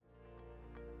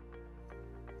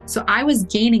So I was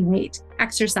gaining weight,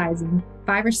 exercising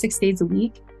 5 or 6 days a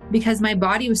week because my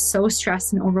body was so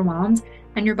stressed and overwhelmed.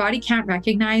 And your body can't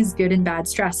recognize good and bad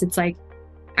stress. It's like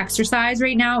exercise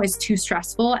right now is too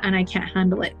stressful and I can't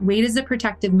handle it. Weight is a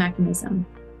protective mechanism.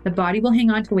 The body will hang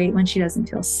on to weight when she doesn't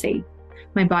feel safe.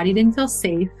 My body didn't feel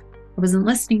safe. I wasn't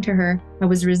listening to her. I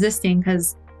was resisting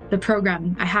because the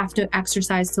programming, I have to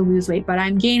exercise to lose weight, but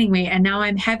I'm gaining weight and now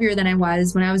I'm heavier than I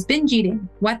was when I was binge eating.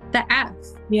 What the F?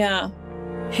 Yeah.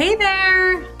 Hey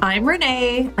there, I'm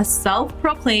Renee, a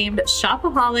self-proclaimed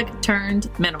shopaholic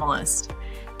turned minimalist.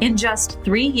 In just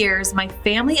 3 years, my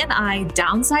family and I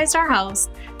downsized our house,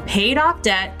 paid off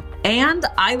debt, and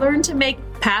I learned to make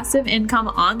passive income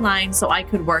online so I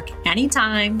could work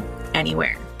anytime,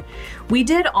 anywhere. We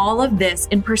did all of this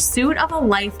in pursuit of a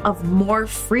life of more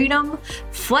freedom,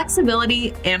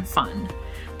 flexibility, and fun.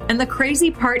 And the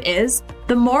crazy part is,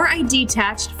 the more I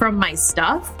detached from my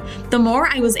stuff, the more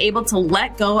I was able to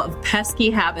let go of pesky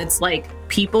habits like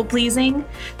people pleasing,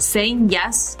 saying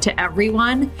yes to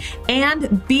everyone,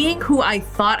 and being who I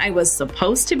thought I was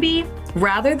supposed to be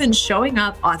rather than showing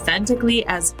up authentically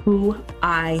as who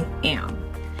I am.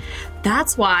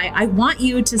 That's why I want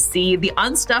you to see the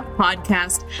Unstuffed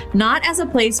podcast not as a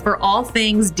place for all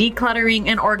things decluttering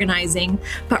and organizing,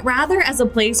 but rather as a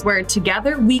place where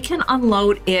together we can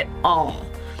unload it all.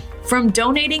 From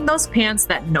donating those pants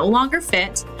that no longer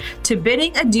fit to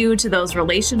bidding adieu to those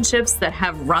relationships that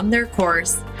have run their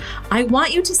course, I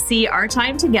want you to see our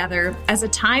time together as a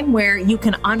time where you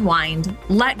can unwind,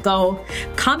 let go,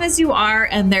 come as you are,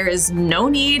 and there is no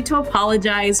need to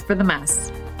apologize for the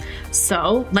mess.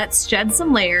 So let's shed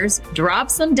some layers,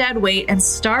 drop some dead weight, and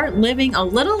start living a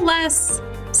little less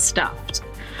stuffed.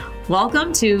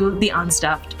 Welcome to the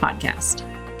Unstuffed podcast.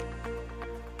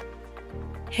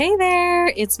 Hey there,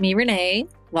 it's me, Renee.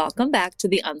 Welcome back to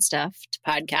the Unstuffed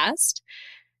podcast.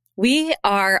 We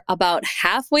are about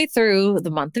halfway through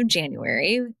the month of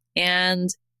January, and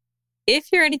if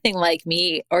you're anything like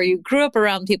me, or you grew up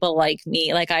around people like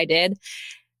me, like I did,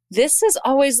 this is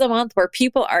always the month where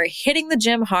people are hitting the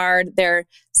gym hard. They're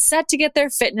set to get their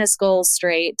fitness goals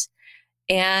straight.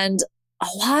 And a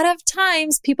lot of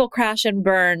times people crash and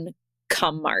burn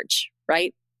come March,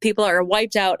 right? People are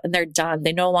wiped out and they're done.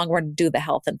 They no longer want to do the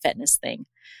health and fitness thing.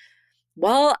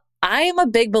 Well, I am a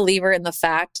big believer in the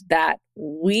fact that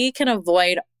we can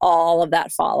avoid all of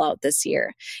that fallout this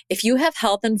year. If you have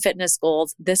health and fitness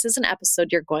goals, this is an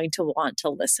episode you're going to want to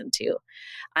listen to.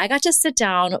 I got to sit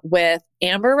down with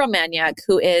Amber Romaniuk,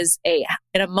 who is an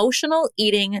emotional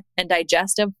eating and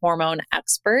digestive hormone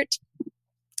expert.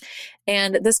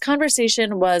 And this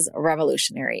conversation was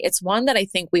revolutionary. It's one that I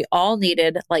think we all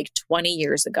needed like 20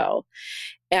 years ago.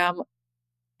 And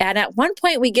at one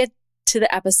point we get to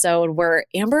the episode where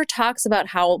Amber talks about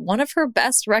how one of her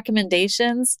best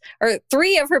recommendations, or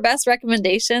 3 of her best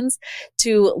recommendations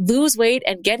to lose weight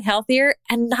and get healthier,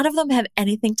 and none of them have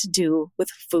anything to do with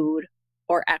food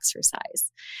or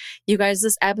exercise. You guys,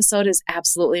 this episode is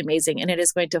absolutely amazing, and it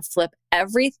is going to flip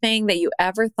everything that you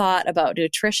ever thought about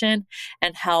nutrition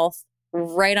and health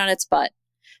right on its butt.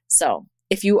 So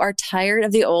if you are tired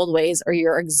of the old ways, or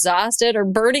you're exhausted or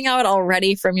burning out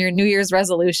already from your New Year's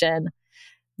resolution,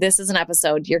 this is an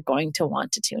episode you're going to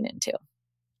want to tune into.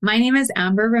 My name is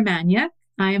Amber Romaniuk.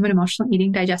 I am an emotional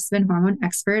eating, digestive, and hormone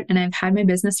expert, and I've had my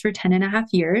business for 10 and a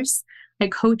half years. I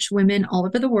coach women all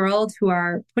over the world who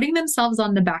are putting themselves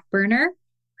on the back burner,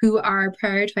 who are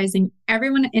prioritizing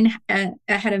everyone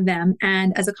ahead of them.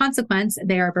 And as a consequence,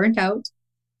 they are burnt out,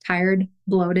 tired,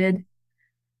 bloated,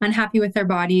 unhappy with their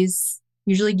bodies,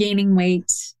 usually gaining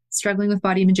weight, struggling with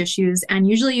body image issues, and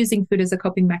usually using food as a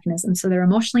coping mechanism. So they're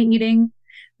emotionally eating,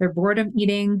 they're boredom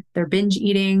eating, they're binge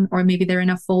eating, or maybe they're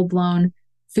in a full-blown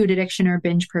food addiction or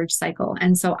binge purge cycle.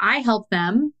 And so I help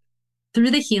them through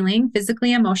the healing,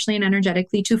 physically, emotionally, and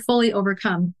energetically, to fully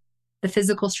overcome the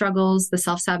physical struggles, the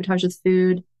self-sabotage with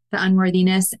food, the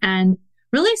unworthiness, and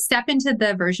really step into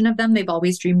the version of them they've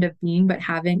always dreamed of being, but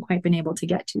haven't quite been able to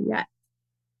get to yet.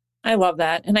 I love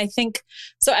that. And I think,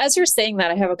 so as you're saying that,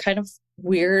 I have a kind of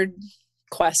weird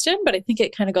question, but I think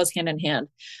it kind of goes hand in hand.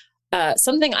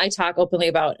 Something I talk openly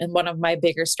about, and one of my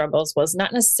bigger struggles was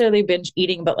not necessarily binge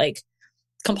eating, but like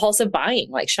compulsive buying,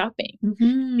 like shopping.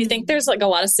 Mm-hmm. You think there's like a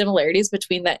lot of similarities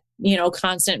between that,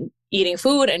 constant eating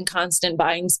food and constant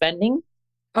buying, spending?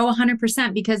 Oh,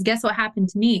 100%. Because guess what happened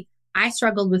to me? I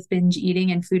struggled with binge eating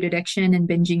and food addiction and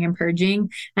binging and purging,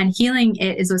 and healing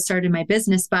it is what started my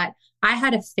business. But I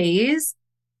had a phase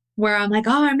where I'm like,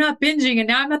 oh, I'm not binging. And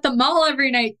now I'm at the mall every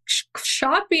night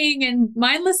shopping and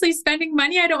mindlessly spending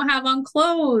money I don't have on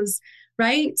clothes,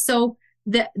 right? So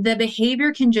the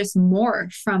behavior can just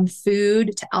morph from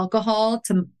food to alcohol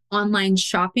to online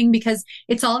shopping because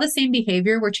it's all the same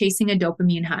behavior. We're chasing a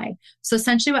dopamine high. So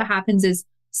essentially what happens is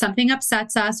something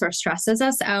upsets us or stresses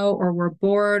us out, or we're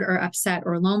bored or upset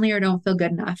or lonely or don't feel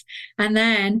good enough. And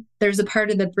then there's a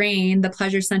part of the brain, the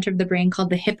pleasure center of the brain called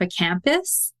the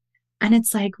hippocampus. And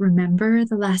it's like, remember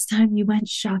the last time you went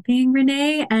shopping,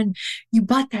 Renee, and you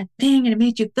bought that thing and it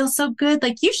made you feel so good.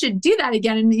 Like you should do that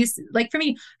again. And you, like for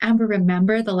me, Amber,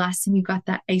 remember the last time you got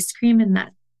that ice cream and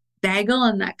that bagel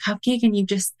and that cupcake and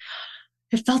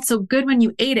it felt so good when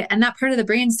you ate it. And that part of the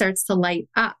brain starts to light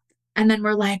up. And then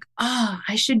we're like, oh,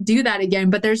 I should do that again.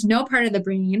 But there's no part of the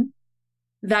brain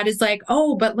that is like,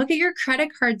 oh, but look at your credit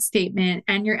card statement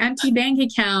and your empty bank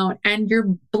account and you're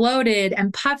bloated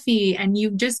and puffy and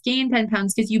you've just gained 10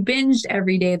 pounds because you binged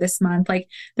every day this month. Like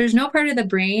there's no part of the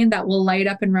brain that will light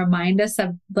up and remind us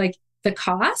of like the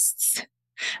costs.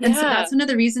 Yeah. And so that's one of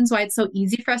the reasons why it's so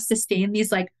easy for us to stay in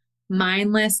these like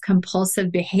mindless,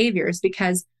 compulsive behaviors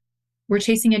because we're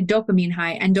chasing a dopamine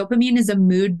high, and dopamine is a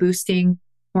mood boosting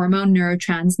hormone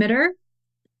neurotransmitter.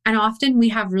 And often we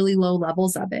have really low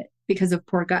levels of it because of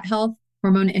poor gut health,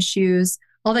 hormone issues,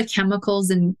 all the chemicals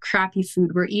and crappy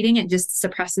food we're eating. It just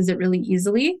suppresses it really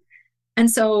easily. And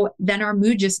so then our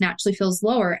mood just naturally feels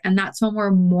lower. And that's when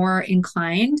we're more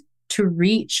inclined to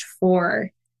reach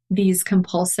for these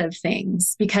compulsive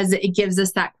things because it gives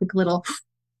us that quick little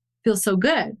feel so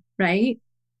good, right?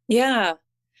 Yeah.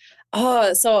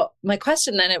 Oh, so my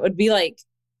question then, it would be like,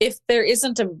 if there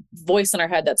isn't a voice in our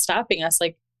head that's stopping us,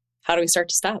 like, how do we start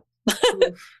to stop?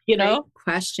 You know? Great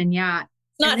question. Yeah.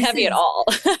 It's not heavy at all.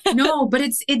 No, but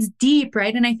it's deep,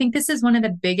 right? And I think this is one of the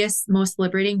biggest, most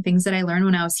liberating things that I learned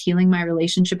when I was healing my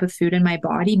relationship with food and my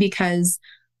body, because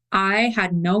I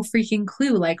had no freaking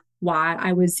clue, like why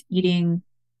I was eating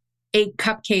 8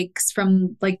 cupcakes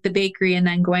from like the bakery and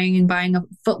then going and buying a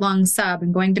foot-long sub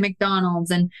and going to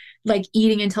McDonald's and like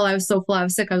eating until I was so full I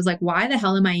was sick. I was like, why the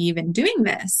hell am I even doing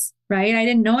this? Right? I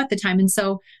didn't know at the time. And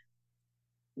so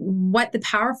what the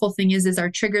powerful thing is our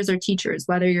triggers are teachers,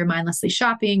 whether you're mindlessly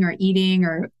shopping or eating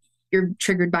or you're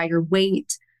triggered by your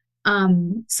weight.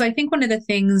 So I think one of the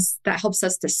things that helps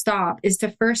us to stop is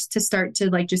to first to start to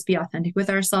like just be authentic with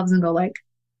ourselves and go like,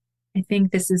 I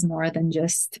think this is more than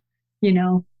just,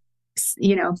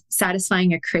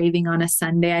 satisfying a craving on a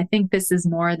Sunday. I think this is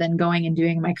more than going and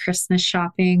doing my Christmas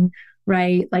shopping,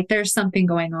 right? Like there's something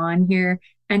going on here.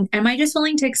 And am I just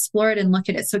willing to explore it and look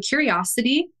at it? So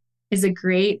curiosity is a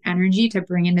great energy to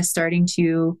bring into starting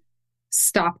to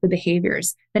stop the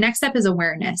behaviors. The next step is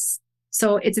awareness.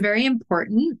 So it's very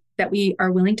important that we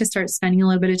are willing to start spending a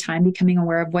little bit of time becoming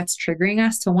aware of what's triggering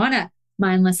us to want to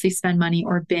mindlessly spend money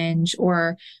or binge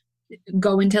or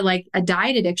go into like a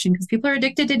diet addiction, because people are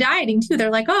addicted to dieting too. They're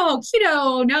like, oh,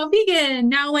 keto, now vegan,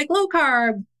 now like low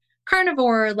carb,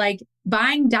 carnivore. Like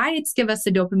buying diets give us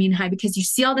a dopamine high because you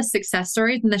see all the success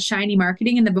stories and the shiny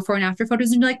marketing and the before and after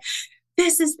photos and you're like,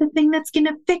 this is the thing that's going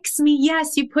to fix me.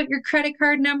 Yes, you put your credit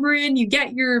card number in, you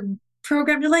get your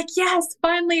program. You're like, yes,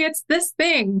 finally, it's this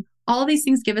thing. All these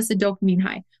things give us a dopamine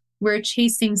high. We're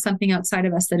chasing something outside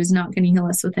of us that is not going to heal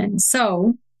us within.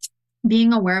 So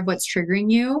being aware of what's triggering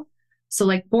you. So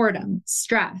like boredom,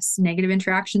 stress, negative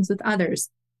interactions with others,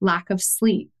 lack of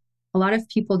sleep. A lot of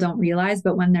people don't realize,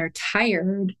 but when they're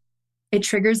tired, it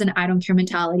triggers an I don't care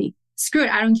mentality. Screw it.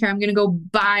 I don't care. I'm going to go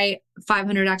buy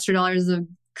 $500 extra of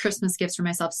Christmas gifts for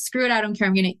myself. Screw it. I don't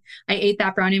care. I ate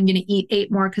that brownie. I'm going to eat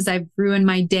 8 more because I've ruined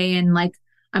my day. And like,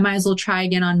 I might as well try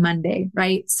again on Monday.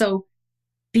 Right. So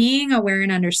being aware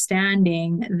and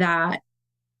understanding that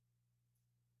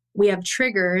we have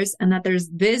triggers and that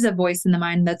there's a voice in the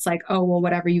mind that's like, oh, well,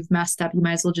 whatever, you've messed up, you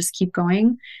might as well just keep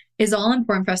going, is all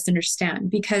important for us to understand.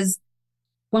 Because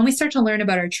when we start to learn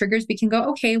about our triggers, we can go,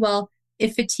 okay, well,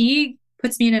 if fatigue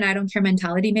puts me in an I don't care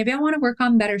mentality, maybe I want to work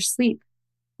on better sleep.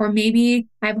 Or maybe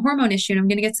I have a hormone issue and I'm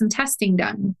going to get some testing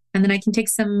done. And then I can take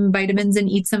some vitamins and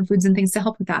eat some foods and things to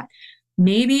help with that.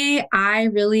 Maybe I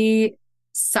really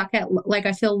suck at, like,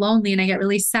 I feel lonely and I get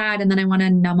really sad and then I want to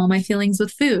numb all my feelings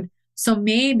with food. So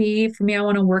maybe for me, I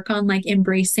want to work on like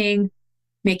embracing,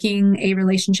 making a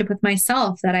relationship with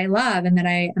myself that I love and that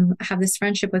I have this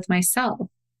friendship with myself,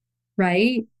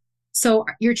 right? So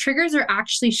your triggers are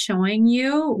actually showing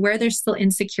you where there's still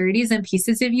insecurities and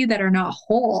pieces of you that are not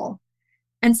whole.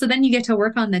 And so then you get to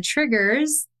work on the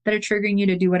triggers that are triggering you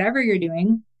to do whatever you're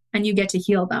doing, and you get to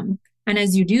heal them. And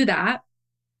as you do that,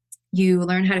 you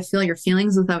learn how to feel your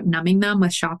feelings without numbing them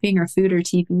with shopping or food or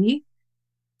TV.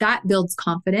 That builds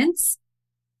confidence.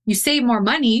 You save more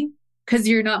money because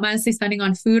you're not mindlessly spending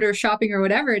on food or shopping or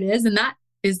whatever it is. And that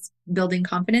is building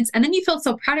confidence. And then you feel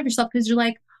so proud of yourself because you're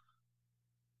like,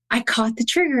 I caught the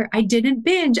trigger. I didn't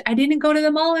binge. I didn't go to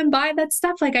the mall and buy that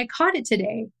stuff. Like I caught it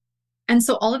today. And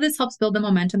so all of this helps build the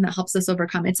momentum that helps us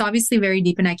overcome. It's obviously very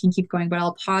deep and I can keep going, but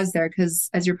I'll pause there because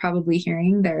as you're probably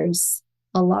hearing, there's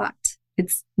a lot.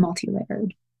 It's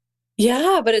multi-layered.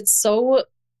 Yeah, but it's so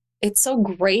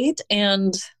great.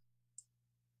 And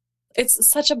it's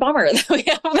such a bummer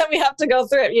that we have to go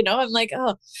through it. I'm like,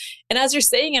 oh, and as you're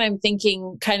saying it, I'm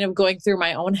thinking kind of going through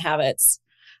my own habits,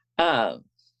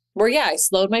 where, yeah, I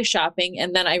slowed my shopping.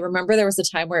 And then I remember there was a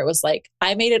time where it was like,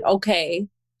 I made it okay.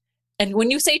 And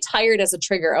when you say tired as a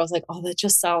trigger, I was like, oh, that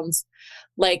just sounds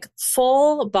like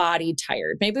full body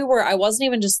tired. Maybe where I wasn't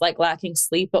even just like lacking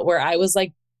sleep, but where I was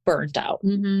like burnt out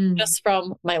just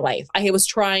from my life. I was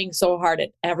trying so hard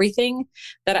at everything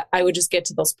that I would just get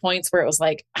to those points where it was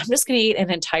like, I'm just going to eat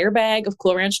an entire bag of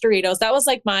Cool Ranch Doritos. That was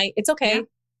like it's okay. Yeah.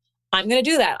 I'm going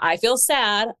to do that. I feel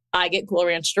sad. I get Cool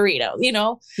Ranch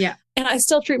Doritos, Yeah. And I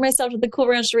still treat myself to the Cool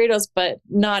Ranch Doritos, but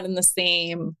not in the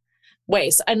same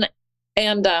way. So,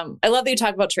 and I love that you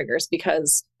talk about triggers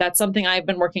because that's something I've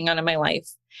been working on in my life.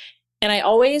 And I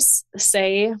always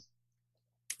say,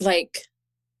 like,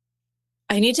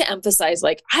 I need to emphasize,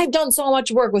 like, I've done so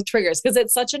much work with triggers because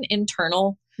it's such an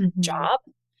internal job.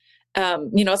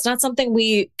 It's not something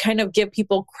we kind of give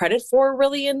people credit for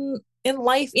really in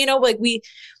life, like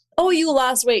oh, you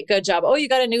lost weight. Good job. Oh, you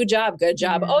got a new job. Good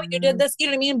job. Oh, you did this. You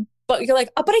know what I mean? But you're like,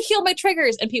 oh, but I healed my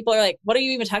triggers. And people are like, what are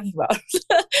you even talking about?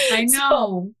 I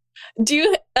know.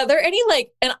 So, are there any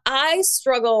and I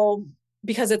struggle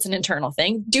because it's an internal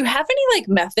thing. Do you have any like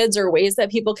methods or ways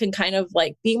that people can kind of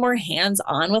like be more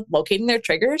hands-on with locating their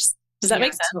triggers? Does that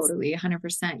make sense? Totally.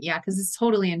 100%. Yeah. Cause it's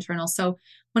totally internal. So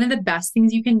one of the best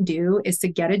things you can do is to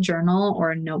get a journal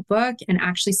or a notebook and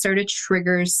actually start a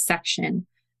triggers section,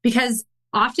 because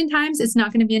oftentimes it's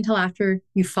not going to be until after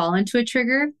you fall into a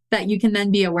trigger that you can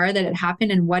then be aware that it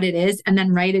happened and what it is, and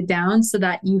then write it down so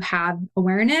that you have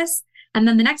awareness. And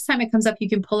then the next time it comes up, you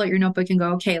can pull out your notebook and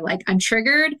go, okay, like I'm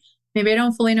triggered. Maybe I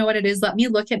don't fully know what it is. Let me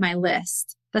look at my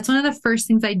list. That's one of the first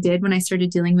things I did when I started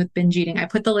dealing with binge eating. I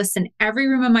put the list in every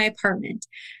room of my apartment,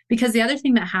 because the other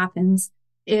thing that happens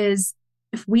is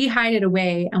if we hide it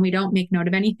away and we don't make note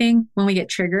of anything, when we get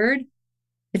triggered,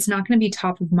 it's not going to be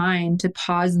top of mind to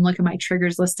pause and look at my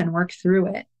triggers list and work through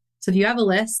it. So if you have a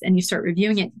list and you start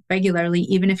reviewing it regularly,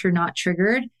 even if you're not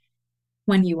triggered,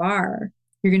 when you are,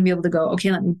 you're going to be able to go,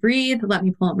 okay, let me breathe. Let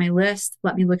me pull up my list.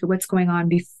 Let me look at what's going on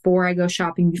before I go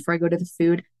shopping, before I go to the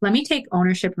food. Let me take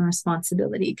ownership and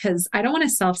responsibility, because I don't want to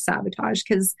self-sabotage,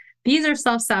 because these are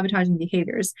self-sabotaging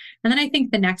behaviors. And then I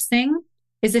think the next thing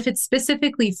is, if it's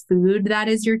specifically food that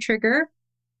is your trigger,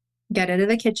 get out of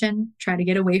the kitchen, try to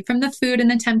get away from the food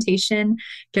and the temptation,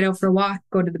 get out for a walk,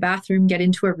 go to the bathroom, get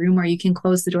into a room where you can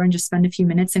close the door and just spend a few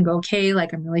minutes and go, okay,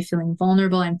 like I'm really feeling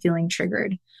vulnerable. I'm feeling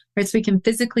triggered, right? So we can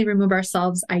physically remove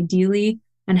ourselves ideally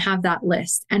and have that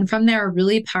list. And from there, a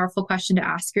really powerful question to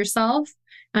ask yourself,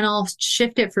 and I'll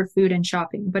shift it for food and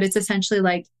shopping, but it's essentially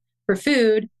like, for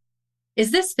food,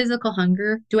 is this physical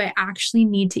hunger? Do I actually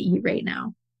need to eat right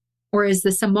now? Or is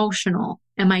this emotional?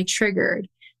 Am I triggered?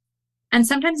 And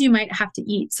sometimes you might have to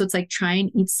eat. So it's like, try and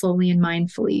eat slowly and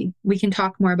mindfully. We can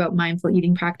talk more about mindful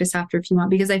eating practice after if you want,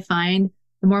 because I find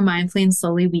the more mindfully and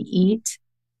slowly we eat,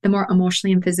 the more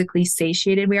emotionally and physically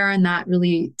satiated we are. And that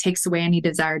really takes away any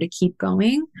desire to keep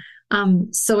going.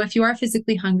 So if you are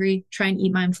physically hungry, try and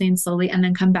eat mindfully and slowly, and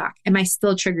then come back. Am I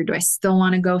still triggered? Do I still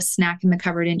want to go snack in the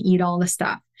cupboard and eat all the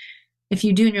stuff? If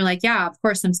you do, and you're like, yeah, of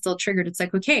course I'm still triggered. It's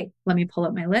like, okay, let me pull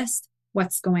up my list.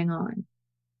 What's going on?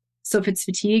 So if it's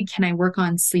fatigue, can I work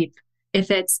on sleep? If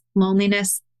it's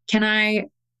loneliness, can I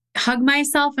hug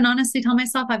myself and honestly tell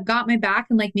myself I've got my back?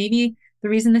 And like, maybe the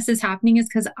reason this is happening is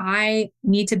because I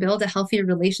need to build a healthier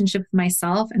relationship with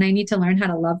myself, and I need to learn how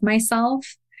to love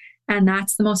myself. And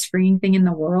that's the most freeing thing in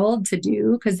the world to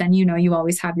do, because then you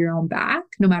always have your own back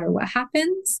no matter what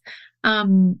happens.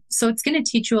 So it's going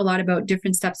to teach you a lot about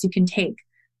different steps you can take.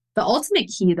 The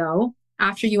ultimate key, though,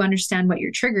 after you understand what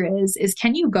your trigger is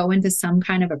can you go into some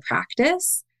kind of a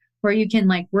practice where you can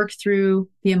like work through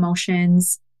the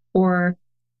emotions or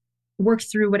work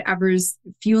through whatever's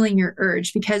fueling your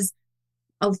urge? Because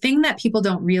a thing that people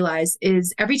don't realize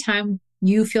is every time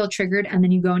you feel triggered and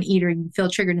then you go and eat, or you feel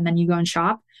triggered and then you go and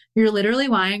shop, you're literally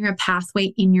wiring a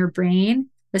pathway in your brain.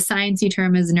 The sciencey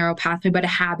term is neuropathway, but a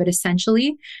habit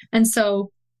essentially. And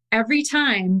so every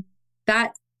time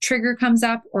that trigger comes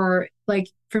up, or like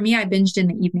for me, I binged in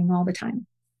the evening all the time.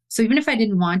 So even if I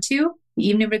didn't want to, the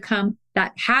evening would come,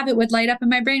 that habit would light up in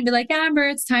my brain and be like, Amber,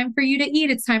 it's time for you to eat.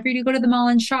 It's time for you to go to the mall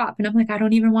and shop. And I'm like, I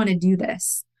don't even want to do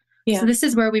this. Yeah. So this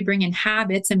is where we bring in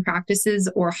habits and practices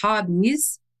or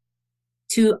hobbies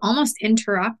to almost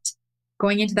interrupt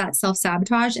going into that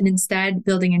self-sabotage, and instead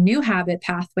building a new habit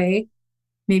pathway.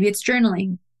 Maybe it's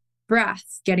journaling.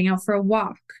 breath, getting out for a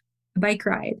walk, a bike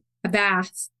ride, a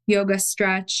bath, yoga,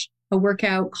 stretch, a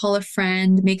workout, call a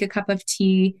friend, make a cup of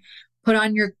tea, put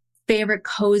on your favorite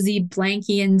cozy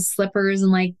blankie and slippers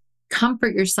and like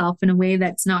comfort yourself in a way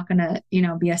that's not going to,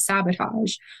 be a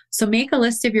sabotage. So make a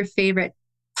list of your favorite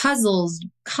puzzles,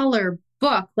 color,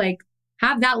 book, like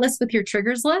have that list with your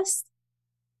triggers list.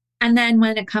 And then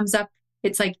when it comes up,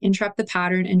 it's like interrupt the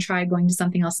pattern and try going to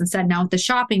something else instead. Now with the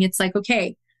shopping, it's like,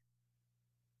 okay,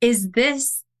 is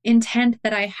this intent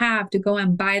that I have to go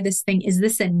and buy this thing? Is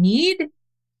this a need?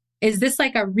 Is this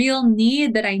like a real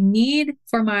need that I need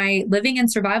for my living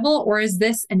and survival? Or is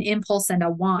this an impulse and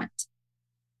a want?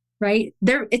 Right?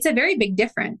 It's a very big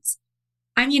difference.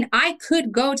 I mean, I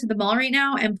could go to the mall right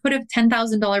now and put a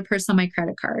 $10,000 purse on my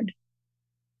credit card.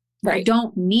 Right. I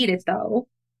don't need it though.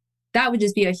 That would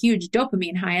just be a huge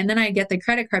dopamine high. And then I get the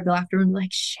credit card bill after and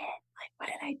like, shit, like, what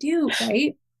did I do?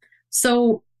 Right.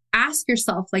 So ask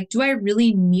yourself, like, do I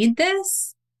really need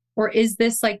this? Or is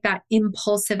this like that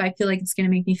impulsive, I feel like it's going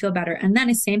to make me feel better? And then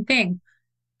the same thing.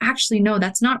 Actually, no,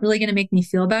 that's not really going to make me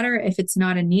feel better if it's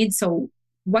not a need. So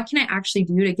what can I actually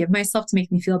do to give myself to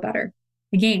make me feel better?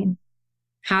 Again,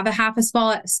 have a half a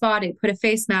spa day, put a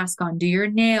face mask on, do your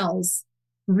nails,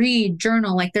 read,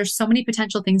 journal. Like there's so many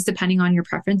potential things depending on your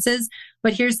preferences.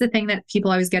 But here's the thing that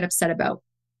people always get upset about.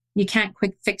 You can't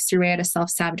quick fix your way out of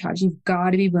self-sabotage. You've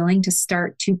got to be willing to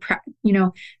start to,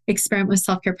 experiment with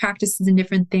self-care practices and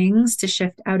different things to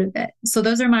shift out of it. So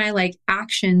those are my like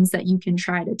actions that you can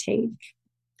try to take.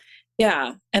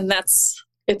 Yeah. And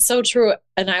it's so true.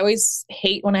 And I always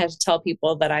hate when I have to tell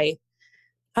people that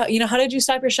how did you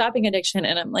stop your shopping addiction?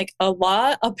 And I'm like, a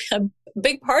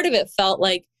big part of it felt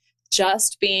like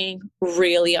just being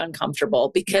really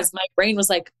uncomfortable because my brain was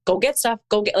like, go get stuff,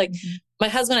 my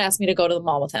husband asked me to go to the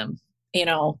mall with him,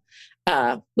 will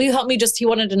you help me he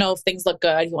wanted to know if things look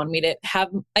good. He wanted me to have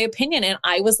my opinion. And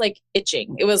I was like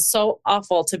itching. It was so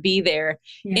awful to be there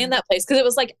in that place. Cause it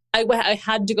was like, I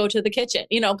had to go to the kitchen,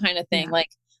 kind of thing. Yeah. Like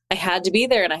I had to be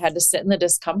there and I had to sit in the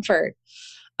discomfort.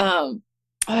 I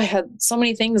had so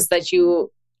many things that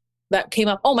came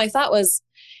up. Oh, my thought was,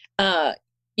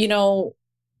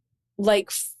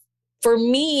 like for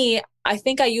me, I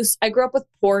think I grew up with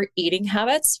poor eating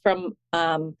habits from,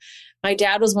 my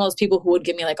dad was one of those people who would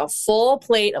give me like a full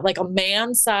plate of like a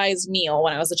man-sized meal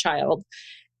when I was a child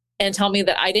and tell me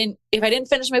that if I didn't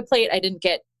finish my plate, I didn't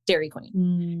get Dairy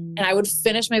Queen. And I would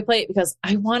finish my plate because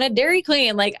I wanted Dairy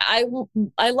Queen. Like I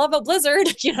love a Blizzard,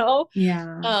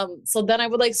 Yeah. So then I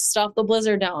would like stuff the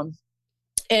Blizzard down.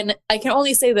 And I can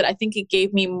only say that I think it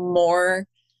gave me more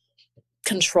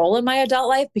control in my adult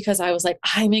life because I was like,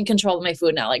 I'm in control of my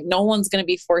food now. Like no one's going to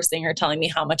be forcing or telling me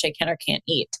how much I can or can't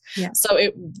eat. Yeah. So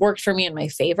it worked for me in my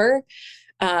favor.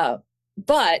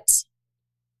 But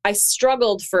I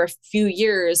struggled for a few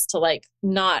years to like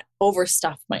not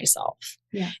overstuff myself.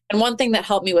 Yeah. And one thing that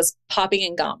helped me was popping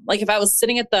in gum. Like if I was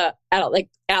sitting at like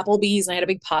Applebee's and I had a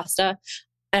big pasta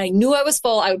and I knew I was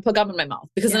full, I would put gum in my mouth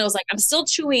because then I was like, I'm still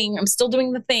chewing, I'm still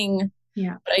doing the thing.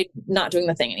 Yeah. But I'm not doing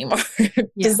the thing anymore.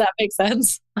 Does that make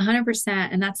sense? 100%.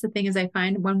 And that's the thing is I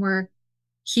find when we're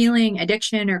healing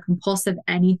addiction or compulsive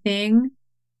anything,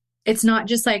 it's not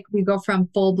just like we go from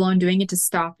full blown doing it to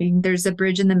stopping. There's a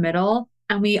bridge in the middle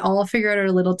and we all figure out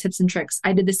our little tips and tricks.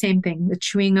 I did the same thing, the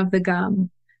chewing of the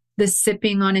gum, the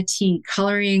sipping on a tea,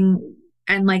 coloring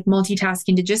and like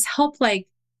multitasking to just help like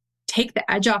take the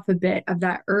edge off a bit of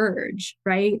that urge.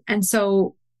 Right. And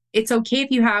so it's okay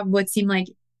if you have what seem like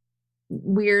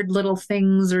weird little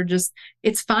things or just,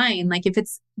 it's fine. Like if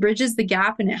it's bridges the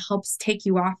gap and it helps take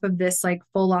you off of this like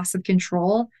full loss of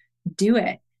control, do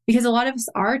it. Because a lot of us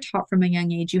are taught from a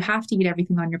young age, you have to eat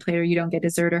everything on your plate or you don't get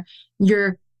dessert or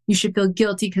you should feel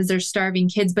guilty because they're starving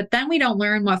kids. But then we don't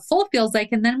learn what full feels like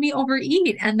and then we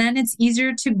overeat. And then it's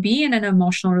easier to be in an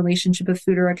emotional relationship with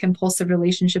food or a compulsive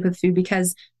relationship with food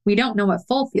because we don't know what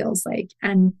full feels like.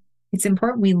 And it's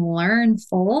important we learn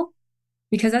full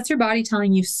because that's your body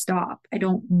telling you stop. I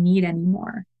don't need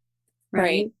anymore.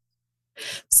 Right.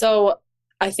 So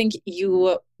I think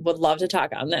you would love to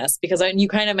talk on this because you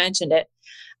kind of mentioned it.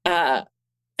 And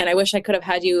I wish I could have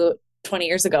had you 20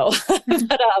 years ago,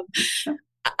 but,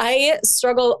 I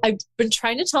struggle. I've been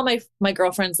trying to tell my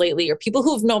girlfriends lately or people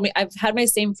who've known me. I've had my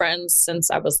same friends since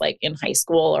I was like in high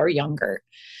school or younger.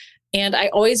 And I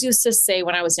always used to say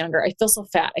when I was younger, I feel so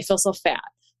fat. I feel so fat.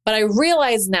 But I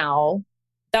realize now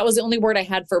that was the only word I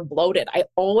had for bloated. I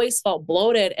always felt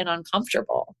bloated and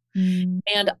uncomfortable.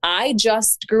 And I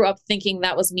just grew up thinking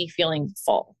that was me feeling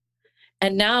full.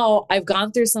 And now I've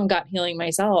gone through some gut healing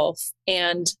myself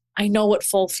and I know what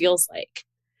full feels like.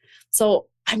 So,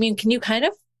 I mean, can you kind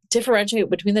of differentiate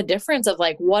between the difference of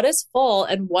like what is full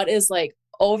and what is like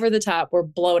over the top or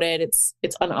bloated. It's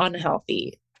an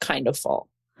unhealthy kind of full.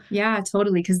 Yeah,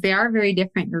 totally. Because they are very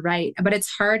different. You're right. But it's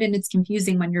hard and it's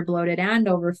confusing when you're bloated and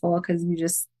overfull because you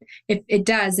just, it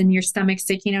does, and your stomach's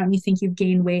sticking out and you think you've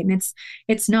gained weight and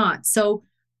it's not. So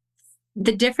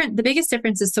the biggest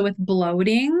difference is, so with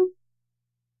bloating,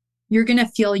 you're going to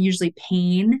feel usually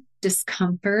pain,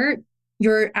 discomfort.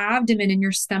 Your abdomen and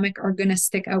your stomach are going to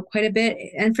stick out quite a bit.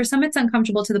 And for some, it's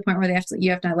uncomfortable to the point where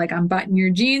you have to like unbutton your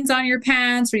jeans on your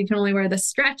pants, or you can only wear the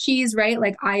stretchies, right?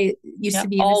 Like I used to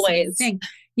be in the same thing.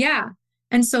 Yeah.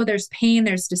 And so there's pain,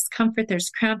 there's discomfort, there's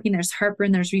cramping, there's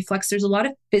heartburn, there's reflux. There's a lot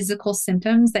of physical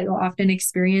symptoms that you'll often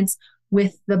experience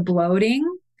with the bloating.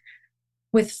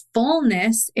 With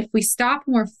fullness, if we stop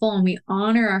and we're full and we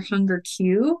honor our hunger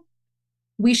cue,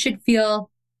 we should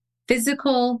feel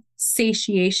physical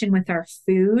satiation with our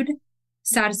food,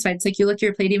 satisfied. It's like you look at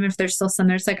your plate, even if there's still some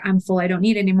there, it's like, I'm full, I don't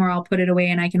need anymore, I'll put it away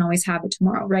and I can always have it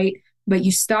tomorrow, right? But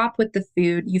you stop with the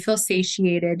food, you feel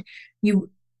satiated.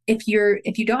 If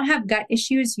you don't have gut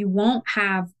issues, you won't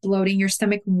have bloating, your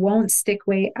stomach won't stick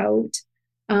way out.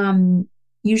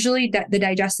 Usually the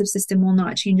digestive system will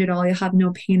not change at all. You'll have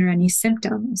no pain or any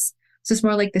symptoms. So it's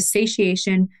more like the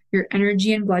satiation, your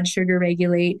energy and blood sugar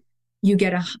regulate. You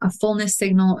get a fullness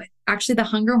signal. Actually, the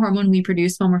hunger hormone we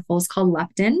produce when we're full is called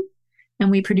leptin, and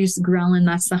we produce ghrelin.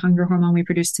 That's the hunger hormone we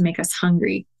produce to make us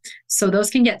hungry. So those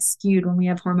can get skewed when we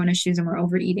have hormone issues and we're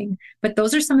overeating. But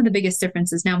those are some of the biggest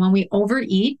differences. Now, when we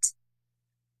overeat,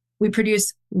 we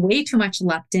produce way too much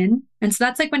leptin. And so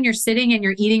that's like when you're sitting and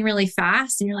you're eating really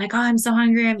fast and you're like, oh, I'm so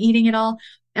hungry, I'm eating it all.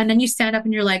 And then you stand up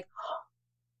and you're like,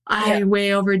 I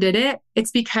way overdid it.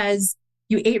 It's because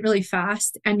you ate really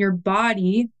fast and your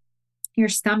body, your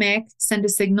stomach send a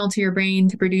signal to your brain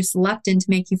to produce leptin to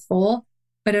make you full,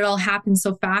 but it all happens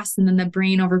so fast. And then the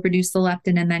brain overproduced the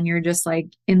leptin and then you're just like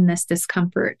in this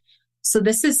discomfort. So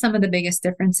this is some of the biggest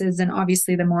differences. And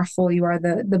obviously the more full you are,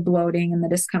 the bloating and the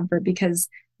discomfort, because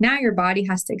now your body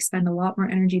has to expend a lot more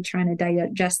energy trying to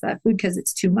digest that food because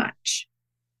it's too much.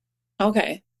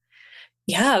 Okay.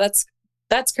 Yeah,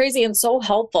 that's crazy and so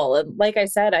helpful. And like I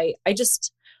said,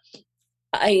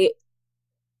 I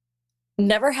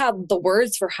never had the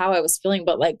words for how I was feeling,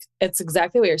 but like, it's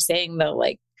exactly what you're saying though,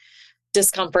 like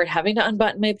discomfort, having to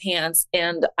unbutton my pants.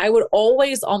 And I would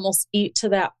always almost eat to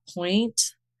that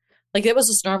point. Like it was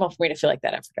just normal for me to feel like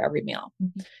that after every meal.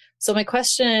 Mm-hmm. So my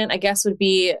question, I guess, would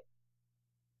be,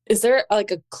 is there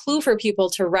like a clue for people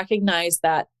to recognize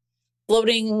that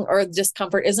bloating or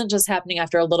discomfort isn't just happening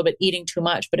after a little bit eating too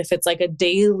much, but if it's like a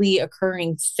daily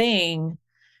occurring thing,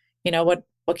 what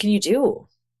can you do?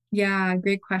 Yeah,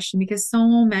 great question, because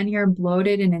so many are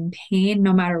bloated and in pain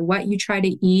no matter what you try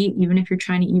to eat, even if you're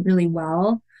trying to eat really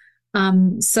well.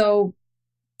 So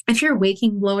if you're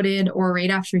waking bloated or right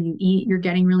after you eat, you're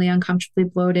getting really uncomfortably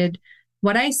bloated,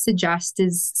 what I suggest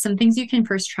is some things you can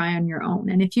first try on your own.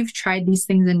 And if you've tried these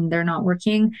things and they're not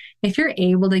working, if you're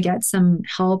able to get some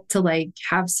help to like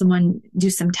have someone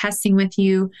do some testing with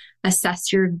you,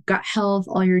 assess your gut health,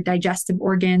 all your digestive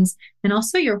organs, and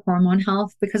also your hormone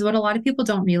health, because what a lot of people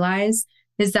don't realize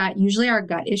is that usually our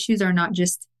gut issues are not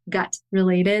just gut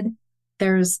related.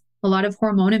 There's a lot of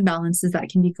hormone imbalances that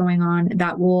can be going on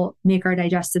that will make our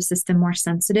digestive system more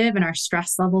sensitive and our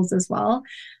stress levels as well.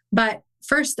 But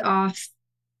first off,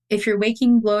 if you're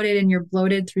waking bloated and you're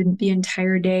bloated through the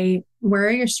entire day, where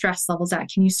are your stress levels at?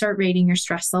 Can you start rating your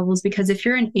stress levels? Because if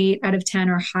you're an 8 out of 10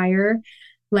 or higher,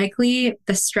 likely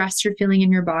the stress you're feeling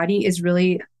in your body is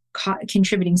really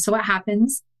contributing. So what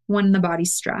happens when the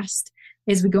body's stressed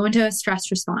is we go into a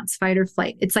stress response, fight or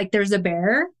flight. It's like there's a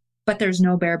bear, but there's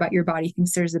no bear, but your body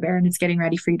thinks there's a bear and it's getting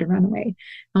ready for you to run away.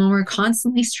 And when we're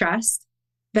constantly stressed,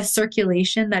 the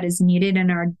circulation that is needed in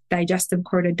our digestive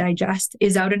core to digest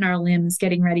is out in our limbs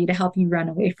getting ready to help you run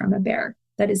away from a bear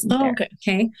that isn't there.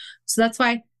 Okay. So that's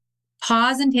why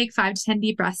pause and take 5 to 10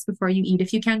 deep breaths before you eat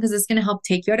if you can, because it's going to help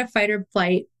take you out of fight or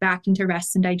flight back into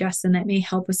rest and digest, and that may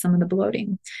help with some of the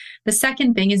bloating. The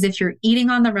second thing is if you're eating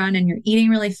on the run and you're eating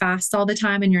really fast all the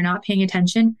time and you're not paying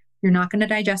attention, you're not going to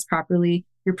digest properly.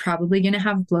 You're probably going to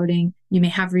have bloating. You may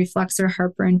have reflux or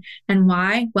heartburn. And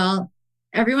why? Well,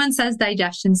 everyone says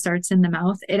digestion starts in the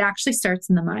mouth. It actually starts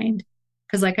in the mind.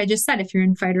 Because like I just said, if you're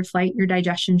in fight or flight, your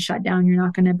digestion shut down. You're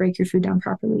not going to break your food down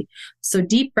properly. So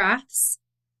deep breaths,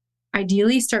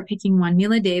 ideally start picking one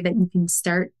meal a day that you can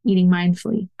start eating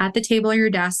mindfully. At the table or your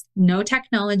desk, no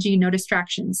technology, no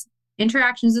distractions.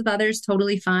 Interactions with others,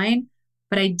 totally fine.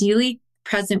 But ideally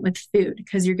present with food,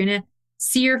 because you're going to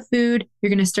see your food. You're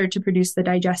going to start to produce the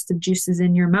digestive juices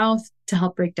in your mouth to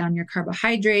help break down your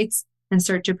carbohydrates. and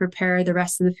start to prepare the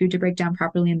rest of the food to break down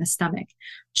properly in the stomach.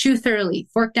 Chew thoroughly,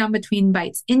 fork down between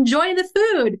bites. Enjoy the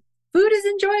food. Food is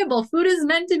enjoyable. Food is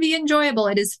meant to be enjoyable.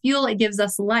 It is fuel. It gives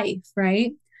us life,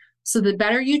 right? So the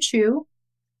better you chew,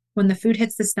 when the food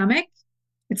hits the stomach,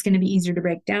 it's going to be easier to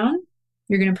break down.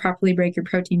 You're going to properly break your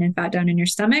protein and fat down in your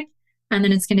stomach. And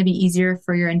then it's going to be easier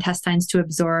for your intestines to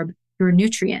absorb your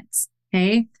nutrients.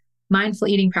 Okay. Mindful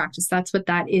eating practice. That's what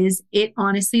that is. It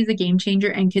honestly is a game changer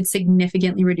and could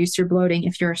significantly reduce your bloating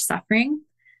if you're suffering.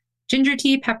 Ginger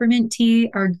tea, peppermint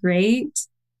tea are great.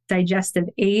 Digestive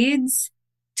aids,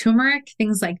 turmeric,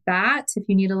 things like that, if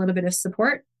you need a little bit of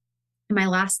support. And my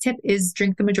last tip is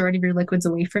drink the majority of your liquids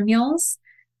away from meals.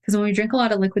 Because when we drink a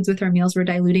lot of liquids with our meals, we're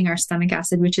diluting our stomach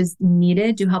acid, which is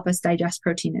needed to help us digest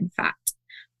protein and fat.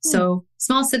 So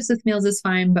small sips with meals is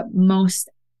fine, but most,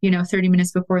 30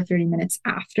 minutes before, 30 minutes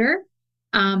after.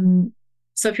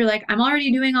 So if you're like, I'm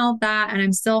already doing all of that and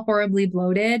I'm still horribly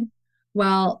bloated,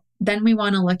 well, then we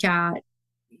want to look at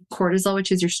cortisol,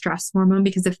 which is your stress hormone,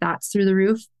 because if that's through the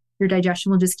roof, your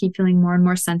digestion will just keep feeling more and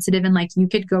more sensitive. And like you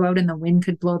could go out and the wind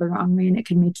could blow the wrong way and it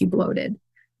could make you bloated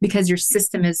because your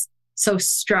system is so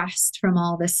stressed from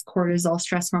all this cortisol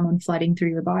stress hormone flooding through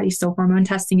your body. So hormone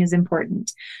testing is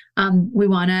important. We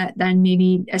want to then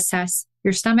maybe assess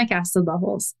your stomach acid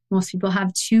levels. Most people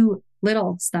have too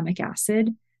little stomach acid,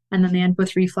 and then they end up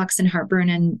with reflux and heartburn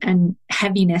and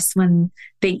heaviness when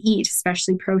they eat,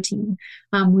 especially protein.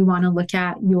 We want to look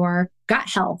at your gut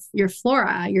health, your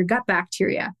flora, your gut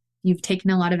bacteria. You've taken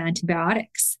a lot of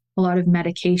antibiotics, a lot of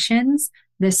medications.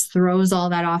 This throws all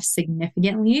that off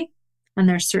significantly. And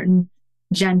there's certain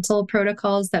gentle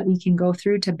protocols that we can go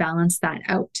through to balance that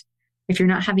out. If you're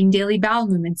not having daily bowel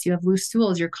movements, you have loose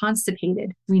stools, you're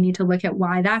constipated, we need to look at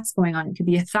why that's going on. It could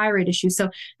be a thyroid issue. So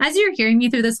as you're hearing me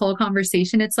through this whole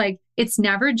conversation, it's like, it's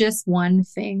never just one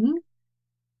thing.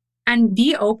 And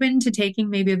be open to taking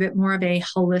maybe a bit more of a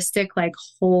holistic, like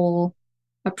whole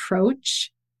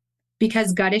approach,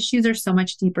 because gut issues are so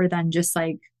much deeper than just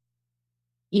like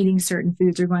eating certain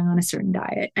foods or going on a certain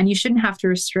diet. And you shouldn't have to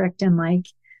restrict and like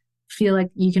feel like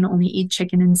you can only eat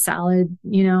chicken and salad,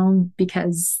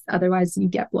 because otherwise you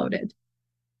get bloated.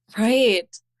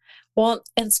 Right. Well,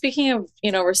 and speaking of,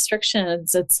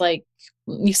 restrictions, it's like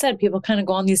you said, people kind of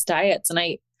go on these diets, and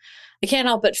I can't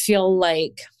help but feel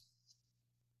like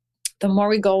the more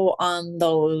we go on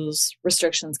those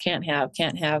restrictions, can't have,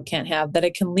 that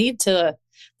it can lead to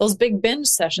those big binge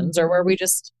sessions, or where we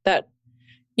just kind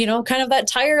of that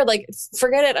tired, like,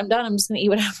 forget it, I'm done, I'm just going to eat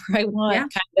whatever I want,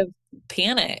 kind of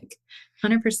panic.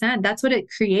 100%. That's what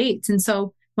it creates. And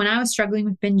so when I was struggling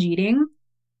with binge eating,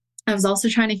 I was also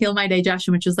trying to heal my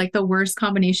digestion, which is like the worst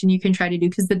combination you can try to do,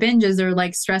 because the binges are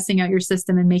like stressing out your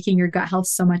system and making your gut health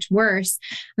so much worse.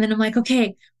 And then I'm like,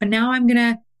 okay, but now I'm going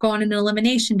to go on an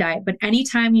elimination diet. But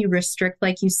anytime you restrict,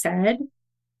 like you said,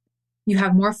 you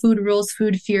have more food rules,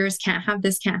 food fears, can't have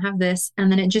this.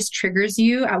 And then it just triggers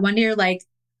you. At one day you're like,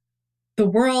 the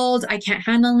world, I can't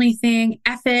handle anything.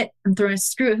 F it. I'm throwing a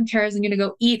screw it. Who cares? I'm going to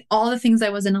go eat all the things I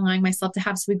wasn't allowing myself to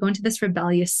have. So we go into this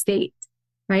rebellious state,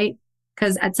 right?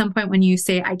 Because at some point when you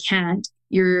say, I can't,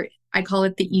 I call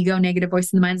it the ego negative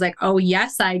voice in the mind's like, oh,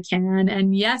 yes, I can.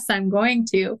 And yes, I'm going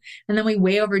to. And then we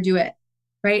way overdo it,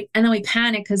 right? And then we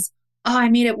panic because, oh, I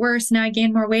made it worse. Now I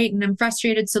gained more weight and I'm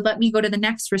frustrated. So let me go to the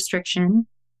next restriction.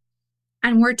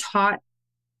 And we're taught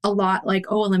a lot like,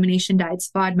 oh, elimination diets,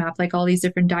 FODMAP, like all these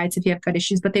different diets if you have gut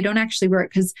issues, but they don't actually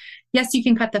work, because yes, you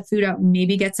can cut the food out and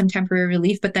maybe get some temporary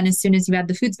relief, but then as soon as you add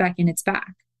the foods back in, it's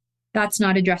back. That's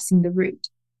not addressing the root.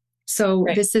 So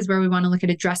This is where we want to look at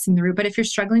addressing the root. But if you're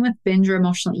struggling with binge or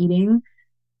emotional eating,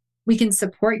 we can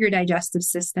support your digestive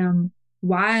system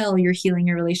while you're healing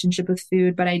your relationship with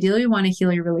food. But ideally, you want to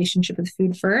heal your relationship with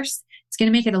food first. It's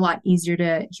going to make it a lot easier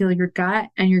to heal your gut,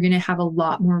 and you're going to have a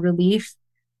lot more relief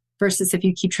versus if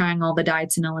you keep trying all the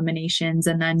diets and eliminations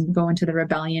and then go into the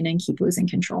rebellion and keep losing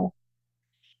control.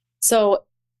 So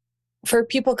for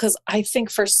people, because I think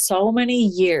for so many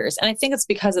years, and I think it's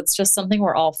because it's just something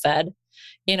we're all fed,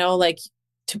 like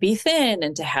to be thin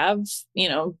and to have,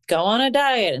 go on a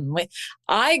diet. And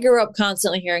I grew up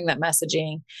constantly hearing that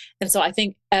messaging. And so I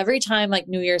think every time like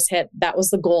New Year's hit, that was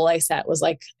the goal I set, was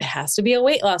like, it has to be a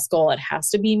weight loss goal. It has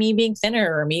to be me being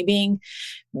thinner or me being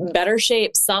in better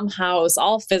shape somehow. It's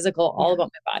all physical, all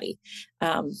about my body.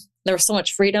 There was so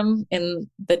much freedom in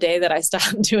the day that I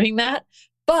stopped doing that.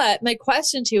 But my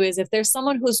question to you is, if there's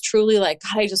someone who's truly like,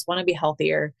 God, I just want to be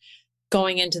healthier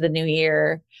going into the new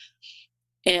year,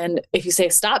 and if you say,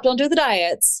 stop, don't do the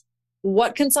diets,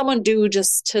 what can someone do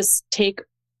just to take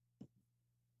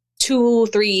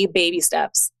 2-3 baby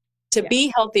steps to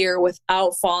be healthier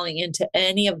without falling into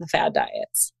any of the fad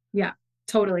diets? Yeah,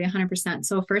 Totally, 100%.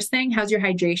 So first thing, how's your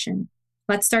hydration?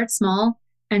 Let's start small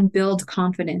and build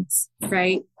confidence,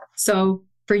 right? So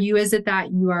for you, is it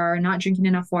that you are not drinking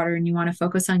enough water and you want to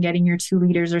focus on getting your 2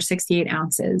 liters or 68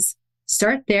 ounces?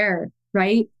 Start there,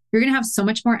 right? You're going to have so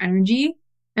much more energy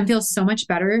and feel so much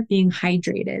better being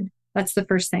hydrated. That's the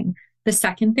first thing. The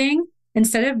second thing,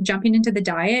 instead of jumping into the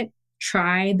diet,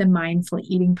 try the mindful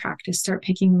eating practice. Start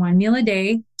picking one meal a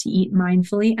day to eat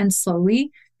mindfully and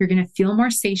slowly. You're going to feel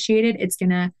more satiated. It's going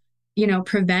to,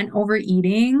 prevent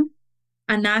overeating.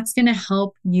 And that's going to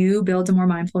help you build a more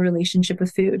mindful relationship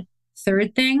with food.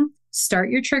 Third thing, start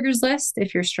your triggers list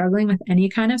if you're struggling with any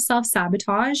kind of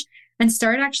self-sabotage, and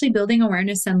start actually building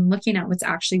awareness and looking at what's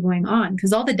actually going on.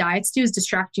 Because all the diets do is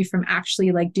distract you from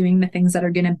actually like doing the things that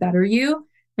are going to better you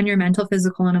and your mental,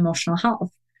 physical, and emotional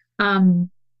health.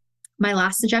 My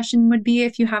last suggestion would be,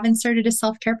 if you haven't started a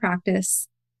self-care practice,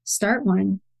 start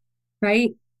one,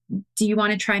 right? Do you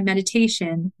want to try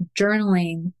meditation,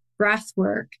 journaling, breath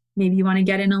work? Maybe you want to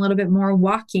get in a little bit more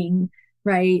walking,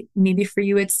 right? Maybe for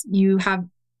you, it's you have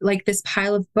like this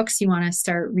pile of books you want to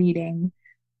start reading,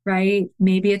 right?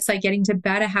 Maybe it's like getting to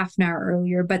bed a half an hour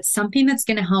earlier, but something that's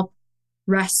going to help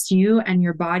rest you and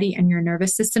your body and your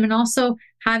nervous system, and also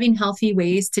having healthy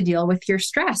ways to deal with your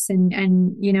stress and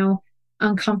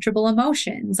uncomfortable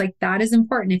emotions. Like that is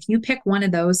important. If you pick one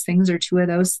of those things or two of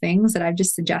those things that I've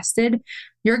just suggested,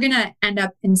 you're going to end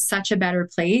up in such a better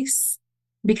place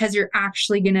because you're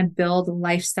actually going to build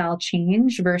lifestyle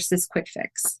change versus quick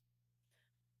fix.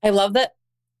 I love that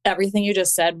everything you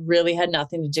just said really had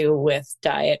nothing to do with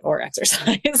diet or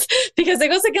exercise because it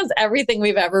goes against everything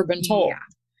we've ever been told. Yeah,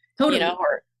 totally.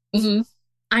 Mm-hmm.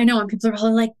 I know. And people are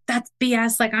probably like, that's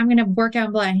BS. Like I'm going to work out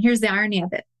and blah. And here's the irony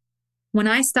of it. When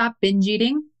I stopped binge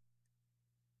eating,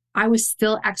 I was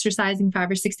still exercising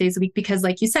 5 or 6 days a week because,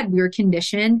 like you said, we were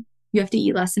conditioned. You have to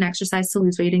eat less and exercise to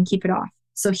lose weight and keep it off.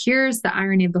 So here's the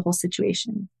irony of the whole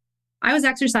situation. I was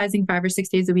exercising 5 or 6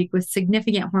 days a week with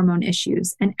significant hormone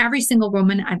issues. And every single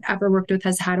woman I've ever worked with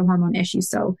has had a hormone issue.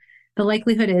 So the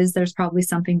likelihood is there's probably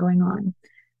something going on.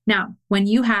 Now, when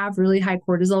you have really high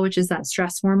cortisol, which is that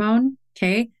stress hormone,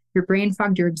 okay, you're brain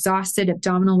fogged, you're exhausted,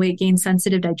 abdominal weight gain,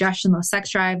 sensitive digestion, low sex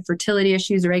drive, fertility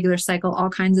issues, irregular cycle, all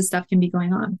kinds of stuff can be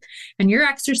going on. And you're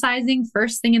exercising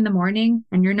first thing in the morning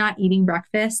and you're not eating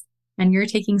breakfast and you're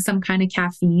taking some kind of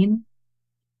caffeine,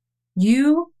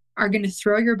 you are going to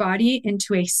throw your body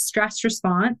into a stress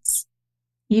response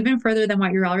even further than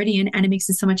what you're already in. And it makes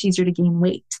it so much easier to gain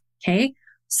weight. Okay.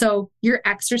 So your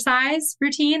exercise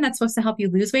routine that's supposed to help you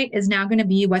lose weight is now going to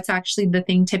be what's actually the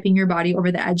thing tipping your body over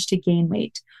the edge to gain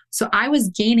weight. So I was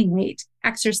gaining weight,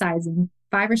 exercising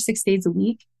 5 or 6 days a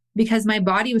week because my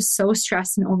body was so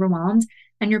stressed and overwhelmed,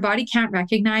 and your body can't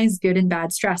recognize good and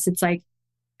bad stress. It's like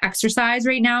exercise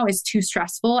right now is too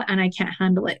stressful and I can't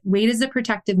handle it. Weight is a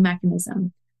protective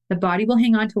mechanism. The body will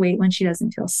hang on to weight when she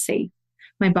doesn't feel safe.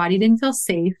 My body didn't feel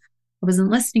safe. I wasn't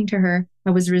listening to her.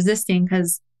 I was resisting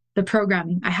because the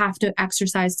programming, I have to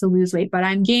exercise to lose weight, but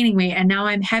I'm gaining weight. And now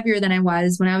I'm heavier than I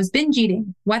was when I was binge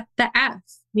eating. What the F?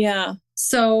 Yeah.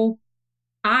 So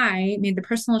I made the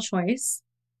personal choice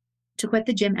to quit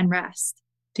the gym and rest,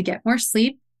 to get more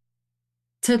sleep,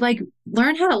 to like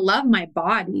learn how to love my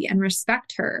body and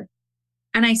respect her.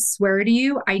 And I swear to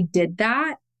you, I did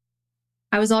that.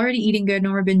 I was already eating good,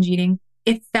 no more binge eating.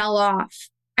 It fell off.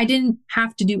 I didn't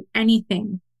have to do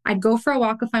anything. I'd go for a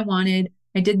walk if I wanted.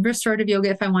 I did restorative yoga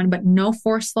if I wanted, but no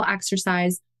forceful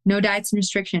exercise, no diets and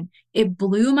restriction. It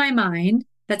blew my mind.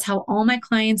 That's how all my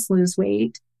clients lose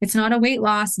weight. It's not a weight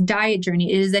loss diet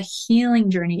journey. It is a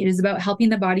healing journey. It is about helping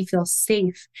the body feel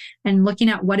safe and looking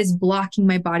at what is blocking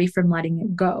my body from letting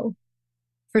it go.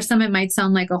 For some, it might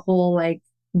sound like a whole like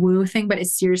woo thing, but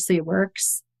it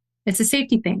works. It's a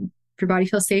safety thing. If your body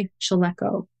feels safe, she'll let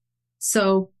go.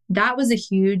 So that was a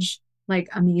huge, like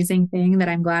amazing thing that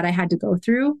I'm glad I had to go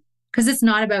through. Because it's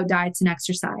not about diets and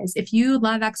exercise. If you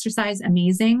love exercise,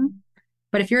 amazing.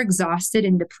 But if you're exhausted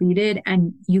and depleted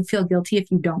and you feel guilty if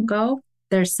you don't go,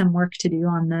 there's some work to do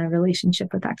on the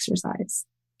relationship with exercise.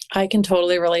 I can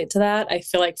totally relate to that. I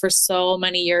feel like for so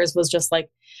many years was just like,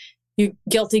 you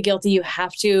guilty, you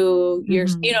have to, you're,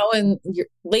 and you're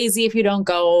lazy if you don't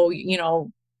go,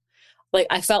 like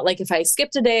I felt like if I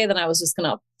skipped a day, then I was just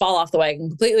going to fall off the wagon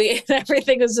completely and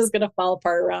everything was just going to fall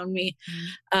apart around me.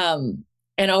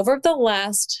 And over the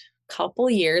last couple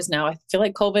years now, I feel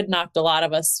like COVID knocked a lot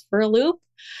of us for a loop.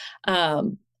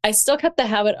 I still kept the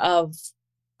habit of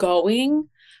going,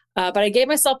 but I gave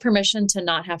myself permission to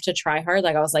not have to try hard.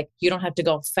 Like I was like, you don't have to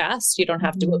go fast. You don't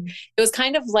have to go. It was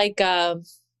kind of like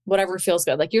whatever feels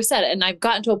good, like you said. And I've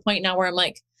gotten to a point now where I'm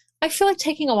like, I feel like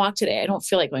taking a walk today. I don't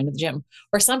feel like going to the gym.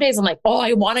 Or some days I'm like, oh,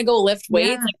 I want to go lift weights.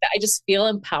 Yeah. Like that. I just feel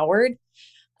empowered.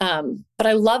 But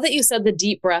I love that you said the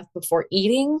deep breath before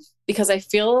eating, because I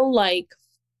feel like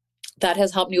that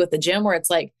has helped me with the gym, where it's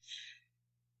like,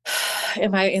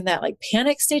 am I in that like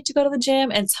panic state to go to the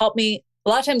gym? And it's helped me a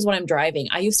lot of times when I'm driving.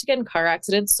 I used to get in car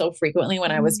accidents so frequently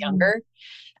when I was younger.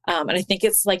 And I think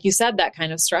it's like you said, that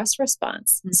kind of stress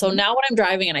response. So now when I'm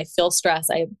driving and I feel stress,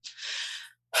 I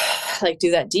like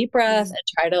do that deep breath and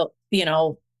try to,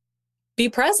 be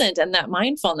present and that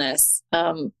mindfulness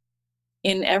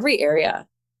in every area.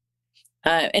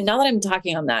 And now that I'm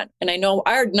talking on that, and I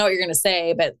already know what you're going to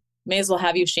say, but may as well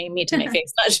have you shame me to my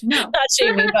face. Not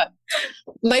shame me, but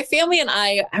my family and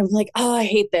I'm like, oh, I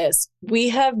hate this. We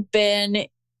have been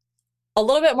a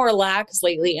little bit more lax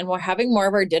lately, and we're having more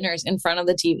of our dinners in front of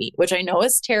the TV, which I know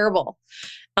is terrible.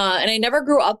 And I never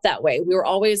grew up that way. We were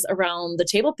always around the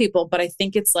table people, but I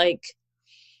think it's like,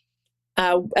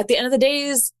 at the end of the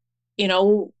days,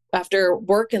 after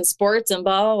work and sports and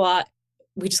blah, blah, blah,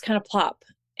 we just kind of plop.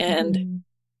 And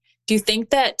do you think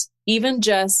that even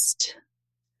just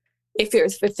if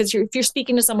you're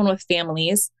speaking to someone with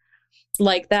families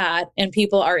like that, and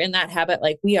people are in that habit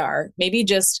like we are, maybe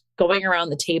just going around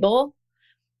the table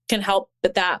can help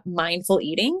with that mindful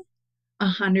eating?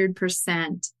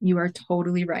 100%. You are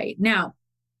totally right. Now,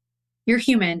 you're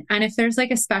human. And if there's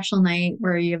like a special night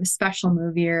where you have a special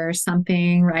movie or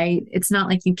something, right? It's not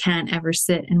like you can't ever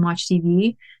sit and watch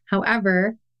TV.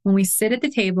 However, when we sit at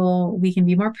the table, we can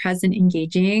be more present,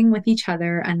 engaging with each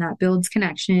other, and that builds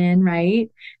connection, right?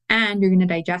 And you're going to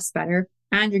digest better,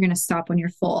 and you're going to stop when you're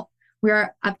full. We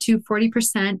are up to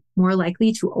 40% more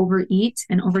likely to overeat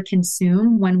and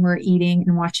overconsume when we're eating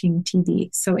and watching TV.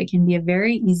 So it can be a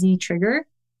very easy trigger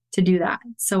to do that.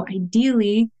 So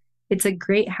ideally, it's a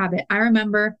great habit. I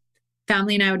remember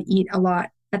family and I would eat a lot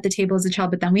at the table as a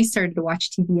child, but then we started to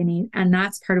watch TV and eat. And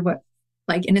that's part of what,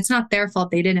 and it's not their fault,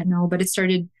 they didn't know, but it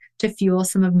started to fuel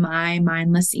some of my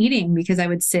mindless eating, because I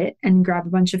would sit and grab a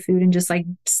bunch of food and just like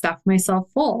stuff myself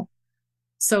full.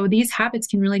 So these habits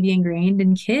can really be ingrained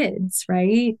in kids,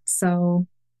 right? So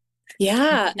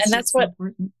yeah. And that's what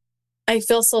important. I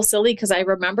feel so silly, because I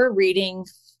remember reading,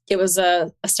 it was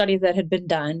a study that had been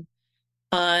done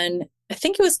on, I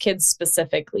think it was kids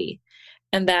specifically,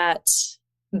 and that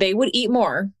they would eat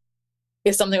more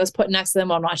if something was put next to them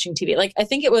while watching TV. Like, I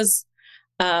think it was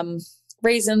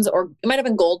raisins, or it might've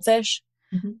been goldfish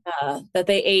that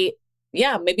they ate.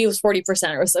 Yeah. Maybe it was 40%.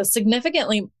 It was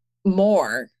significantly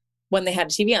more when they had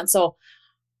TV on. So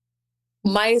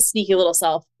my sneaky little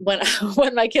self, when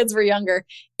my kids were younger,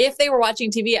 if they were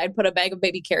watching TV, I'd put a bag of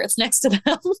baby carrots next to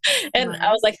them. And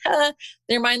I was like,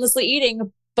 they're mindlessly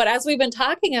eating. But as we've been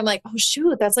talking, I'm like, oh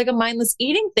shoot, that's like a mindless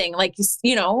eating thing. Like,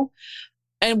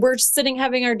 and we're sitting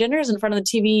having our dinners in front of the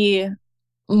TV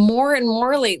more and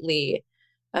more lately.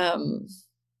 I'm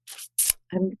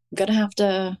going to have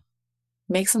to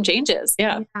make some changes.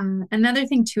 Yeah. Another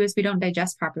thing too is we don't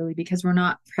digest properly because we're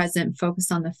not present,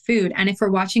 focused on the food. And if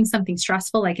we're watching something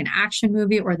stressful, like an action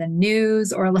movie or the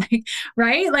news, or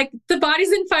right? Like the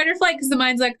body's in fight or flight because the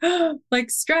mind's like, like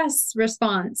stress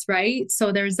response, right?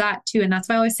 So there's that too. And that's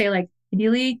why I always say,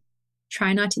 ideally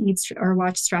try not to eat or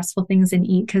watch stressful things and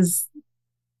eat, because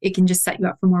it can just set you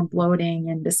up for more bloating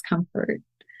and discomfort.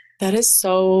 That is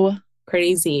so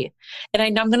crazy. And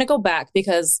I'm going to go back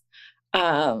because,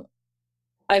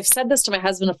 I've said this to my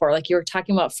husband before, like you were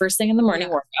talking about first thing in the morning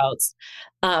workouts.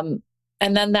 And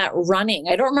then that running,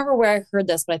 I don't remember where I heard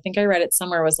this, but I think I read it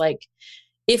somewhere, was like,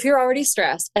 if you're already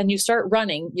stressed and you start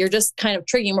running, you're just kind of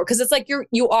triggering more, because it's like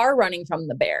you are running from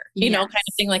the bear, kind of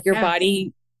thing, like your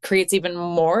body creates even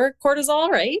more cortisol,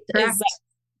 right?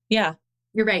 Yeah.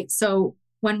 You're right. So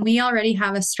when we already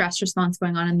have a stress response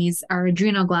going on, and our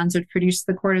adrenal glands would produce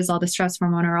the cortisol, the stress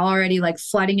hormone, are already like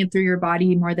flooding it through your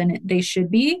body more than they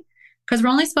should be. Because we're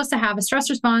only supposed to have a stress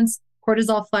response,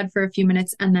 cortisol flood for a few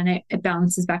minutes, and then it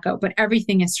balances back out. But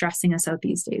everything is stressing us out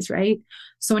these days, right?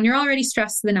 So when you're already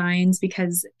stressed to the nines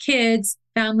because kids,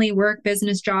 family, work,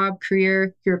 business, job,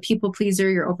 career, you're a people pleaser,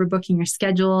 you're overbooking your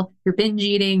schedule, you're binge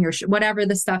eating, you're whatever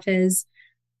the stuff is,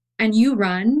 and you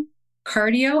run,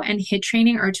 cardio and HIIT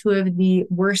training are two of the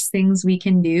worst things we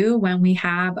can do when we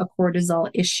have a cortisol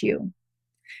issue.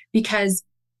 Because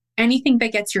anything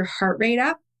that gets your heart rate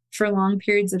up for long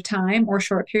periods of time or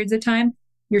short periods of time,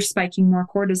 you're spiking more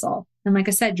cortisol. And like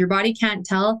I said, your body can't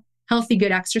tell healthy,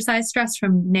 good exercise stress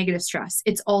from negative stress.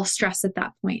 It's all stress at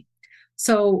that point.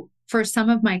 So for some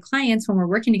of my clients, when we're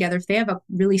working together, if they have a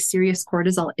really serious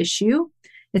cortisol issue,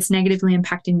 it's negatively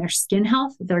impacting their skin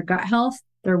health, their gut health,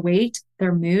 their weight,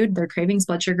 their mood, their cravings,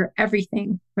 blood sugar,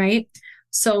 everything, right?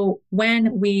 So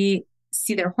when we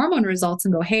see their hormone results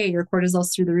and go, hey, your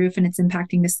cortisol's through the roof and it's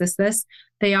impacting this,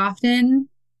 they often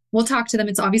will talk to them.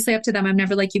 It's obviously up to them. I'm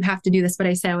never like, you have to do this, but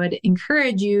I say I would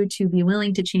encourage you to be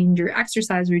willing to change your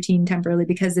exercise routine temporarily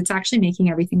because it's actually making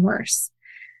everything worse.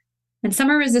 And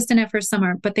some are resistant at first, some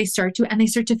aren't, but they start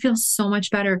to feel so much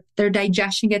better. Their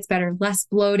digestion gets better, less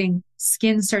bloating,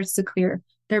 skin starts to clear.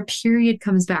 Their period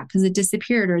comes back because it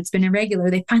disappeared or it's been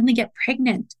irregular. They finally get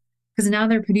pregnant because now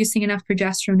they're producing enough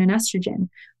progesterone and estrogen.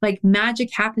 Like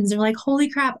magic happens. They're like, holy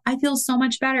crap, I feel so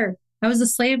much better. I was a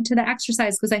slave to the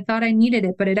exercise because I thought I needed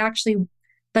it, but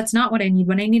that's not what I need.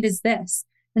 What I need is this.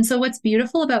 And so what's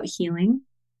beautiful about healing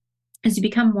is you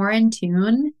become more in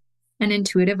tune and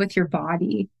intuitive with your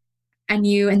body. And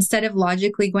you, instead of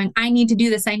logically going, I need to do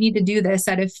this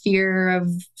out of fear of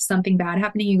something bad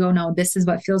happening, you go, no, this is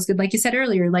what feels good. Like you said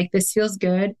earlier, like this feels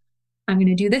good. I'm going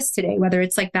to do this today, whether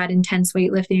it's like that intense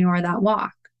weightlifting or that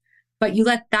walk. But you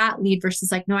let that lead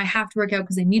versus like, no, I have to work out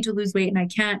because I need to lose weight and I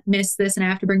can't miss this and I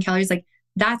have to burn calories. Like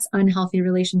that's unhealthy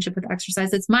relationship with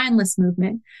exercise. It's mindless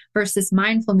movement versus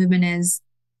mindful movement is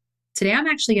today I'm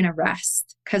actually going to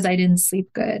rest because I didn't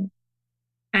sleep good.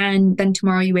 And then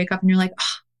tomorrow you wake up and you're like,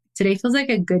 oh, today feels like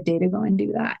a good day to go and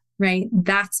do that, right?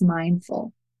 That's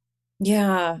mindful.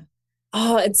 Yeah.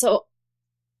 Oh, and so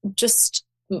just,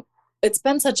 it's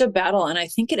been such a battle. And I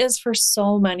think it is for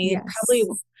so many, Yes. probably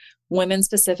women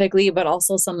specifically, but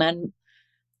also some men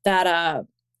that,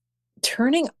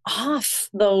 turning off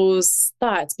those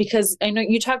thoughts, because I know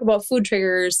you talk about food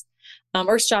triggers,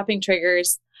 or shopping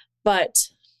triggers, but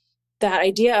that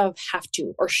idea of have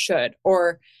to, or should,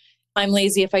 or I'm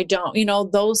lazy if I don't,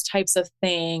 those types of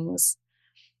things,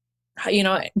 do you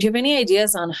have any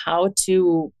ideas on how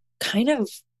to kind of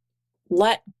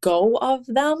let go of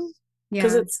them?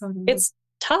 Because it's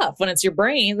tough when it's your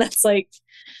brain that's like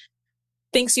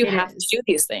thinks you have to do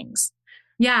these things.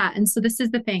 Yeah. And so this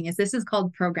is the thing this is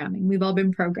called programming. We've all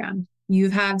been programmed. You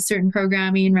have certain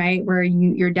programming, right? Where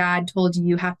your dad told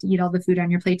you have to eat all the food on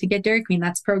your plate to get Dairy Queen.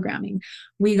 That's programming.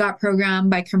 We got programmed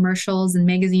by commercials and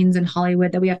magazines in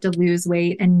Hollywood that we have to lose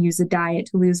weight and use a diet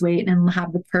to lose weight and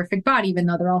have the perfect body, even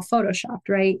though they're all photoshopped,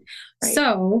 right?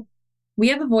 So we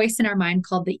have a voice in our mind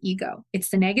called the ego. It's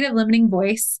the negative limiting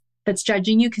voice that's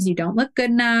judging you because you don't look good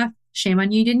enough. Shame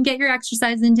on you didn't get your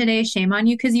exercise in today. Shame on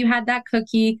you because you had that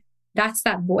cookie. That's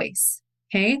that voice.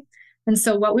 Okay. And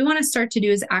so what we want to start to do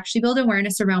is actually build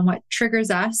awareness around what triggers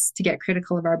us to get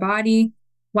critical of our body,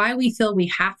 why we feel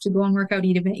we have to go and work out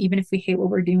even if we hate what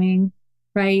we're doing,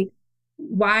 right?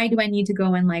 Why do I need to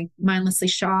go and like mindlessly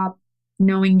shop,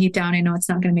 knowing deep down, I know it's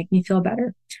not going to make me feel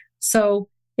better. So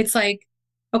it's like,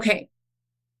 okay,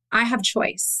 I have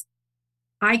choice.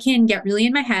 I can get really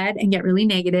in my head and get really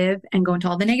negative and go into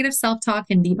all the negative self-talk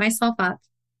and beat myself up.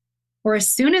 Or as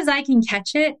soon as I can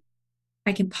catch it,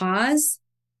 I can pause,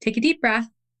 take a deep breath,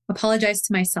 apologize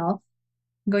to myself,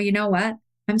 and go, you know what?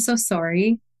 I'm so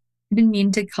sorry. I didn't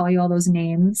mean to call you all those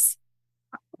names.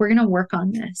 We're going to work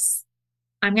on this.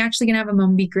 I'm actually going to have a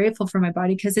moment, be grateful for my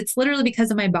body because it's literally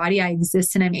because of my body I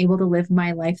exist and I'm able to live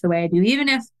my life the way I do. Even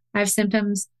if I have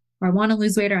symptoms or I want to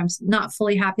lose weight or I'm not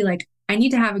fully happy, like I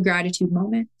need to have a gratitude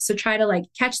moment. So try to like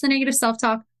catch the negative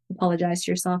self-talk, apologize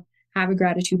to yourself, have a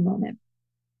gratitude moment.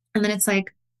 And then it's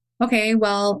like, okay,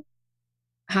 well,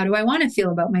 how do I want to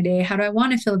feel about my day? How do I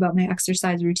want to feel about my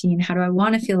exercise routine? How do I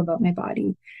want to feel about my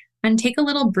body? And take a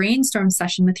little brainstorm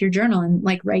session with your journal and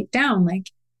like write down,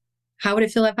 like, how would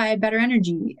it feel if I had better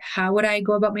energy? How would I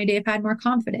go about my day if I had more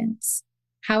confidence?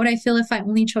 How would I feel if I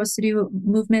only chose to do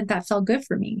movement that felt good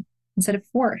for me instead of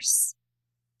force?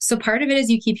 So part of it, as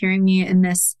you keep hearing me in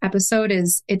this episode,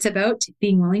 is it's about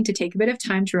being willing to take a bit of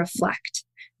time to reflect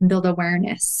and build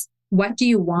awareness. What do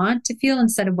you want to feel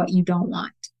instead of what you don't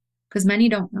want? Because many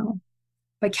don't know.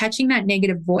 But catching that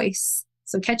negative voice.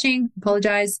 So catching,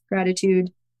 apologize,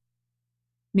 gratitude,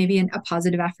 maybe a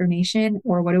positive affirmation,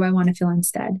 or what do I want to feel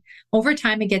instead? Over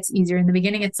time, it gets easier. In the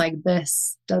beginning, it's like,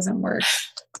 this doesn't work.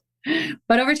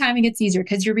 But over time, it gets easier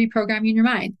because you're reprogramming your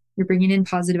mind. You're bringing in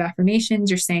positive affirmations.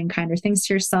 You're saying kinder things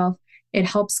to yourself. It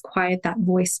helps quiet that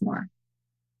voice more.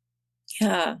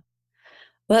 Yeah.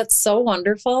 Well, that's so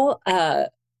wonderful.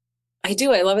 I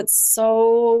do. I love it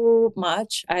so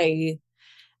much. I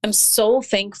am so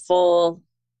thankful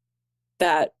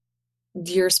that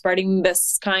you're spreading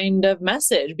this kind of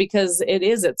message because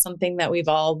it's something that we've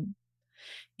all,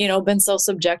 been so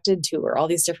subjected to, or all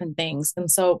these different things. And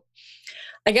so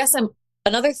I guess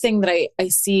another thing that I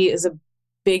see is a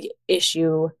big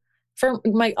issue for a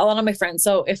lot of my friends.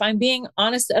 So if I'm being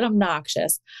honest and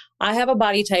obnoxious, I have a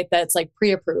body type that's like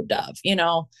pre-approved of,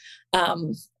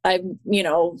 I've,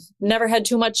 never had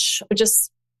too much,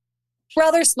 just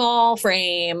rather small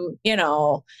frame,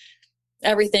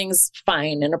 everything's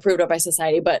fine and approved of by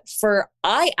society. But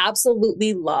I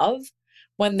absolutely love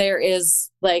when there is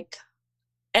like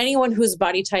anyone whose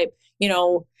body type,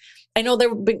 I know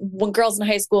there were when girls in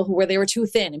high school where they were too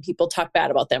thin and people talk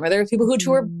bad about them, or there were people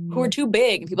who were too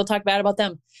big and people talk bad about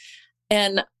them.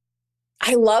 And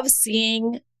I love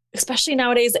seeing, especially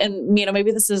nowadays, and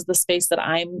maybe this is the space that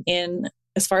I'm in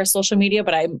as far as social media,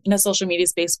 but I'm in a social media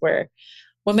space where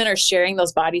women are sharing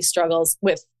those body struggles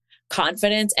with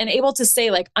confidence and able to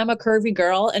say like, I'm a curvy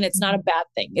girl and it's not a bad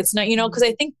thing. It's not, because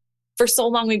I think for so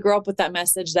long we grew up with that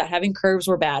message that having curves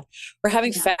were bad, or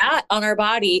having fat on our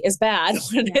body is bad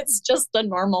when it's just a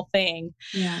normal thing.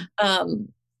 Yeah.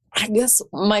 I guess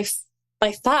my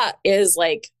thought is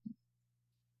like,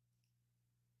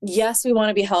 yes, we want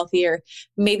to be healthier.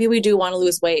 Maybe we do want to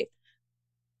lose weight,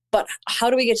 but how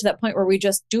do we get to that point where we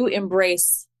just do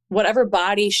embrace whatever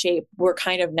body shape we're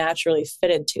kind of naturally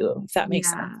fitted to, if that makes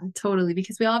sense? Yeah, totally.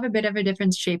 Because we all have a bit of a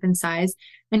different shape and size.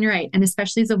 And you're right. And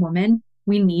especially as a woman,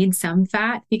 we need some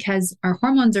fat because our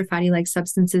hormones are fatty-like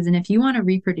substances. And if you want to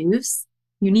reproduce,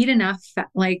 you need enough fat,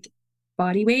 like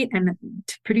body weight and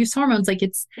to produce hormones. Like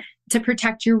it's to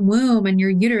protect your womb and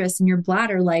your uterus and your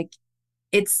bladder. Like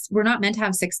we're not meant to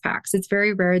have 6 packs. It's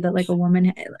very rare that like a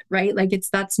woman, right? Like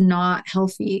that's not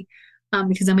healthy.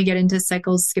 Because then we get into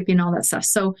cycles, skipping, all that stuff.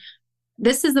 So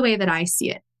this is the way that I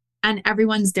see it. And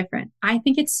everyone's different. I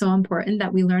think it's so important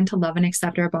that we learn to love and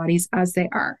accept our bodies as they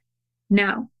are.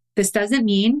 Now, this doesn't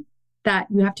mean that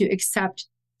you have to accept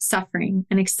suffering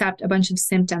and accept a bunch of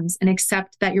symptoms and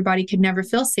accept that your body could never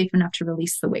feel safe enough to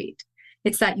release the weight.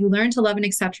 It's that you learn to love and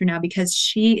accept her now because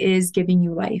she is giving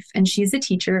you life and she's a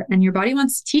teacher and your body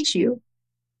wants to teach you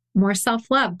more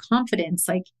self-love, confidence,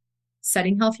 like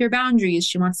setting healthier boundaries.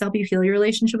 She wants to help you heal your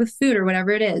relationship with food or whatever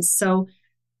it is. So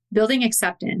building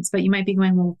acceptance, but you might be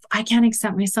going, well, I can't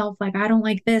accept myself. Like, I don't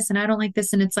like this and I don't like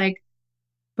this. And it's like,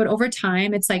 but over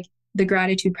time, it's like the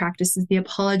gratitude practice is the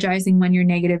apologizing when you're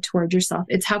negative towards yourself.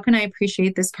 It's how can I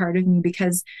appreciate this part of me?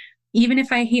 Because even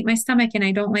if I hate my stomach and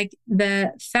I don't like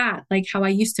the fat, like how I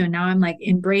used to, and now I'm like,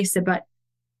 embrace it. But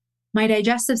my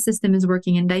digestive system is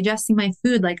working and digesting my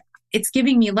food. Like it's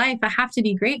giving me life. I have to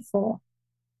be grateful.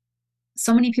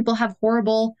 So many people have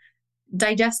horrible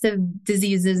digestive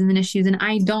diseases and issues, and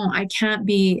I don't. I can't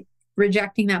be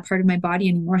rejecting that part of my body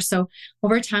anymore. So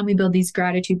over time, we build these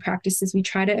gratitude practices. We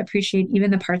try to appreciate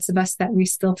even the parts of us that we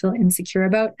still feel insecure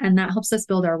about, and that helps us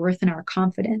build our worth and our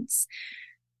confidence.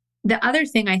 The other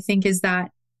thing I think is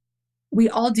that we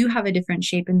all do have a different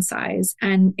shape and size,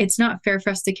 and it's not fair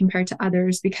for us to compare to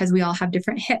others because we all have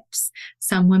different hips.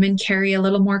 Some women carry a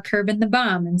little more curve in the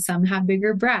bum, and some have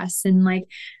bigger breasts,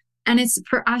 and it's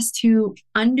for us to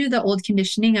undo the old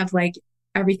conditioning of like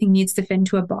everything needs to fit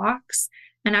into a box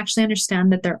and actually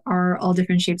understand that there are all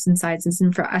different shapes and sizes.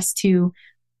 And for us to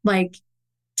like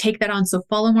take that on. So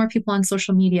follow more people on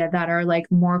social media that are like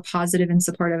more positive and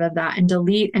supportive of that, and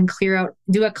delete and clear out,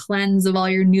 do a cleanse of all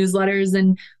your newsletters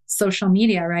and social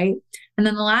media, right? And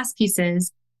then the last piece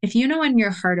is, if you know in your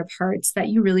heart of hearts that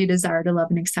you really desire to love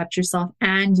and accept yourself,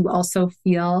 and you also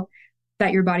feel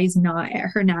that your body's not at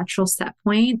her natural set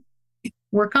point,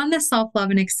 work on the self-love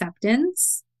and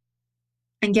acceptance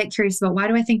and get curious about, why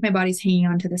do I think my body's hanging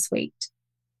on to this weight?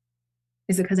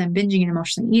 Is it because I'm binging and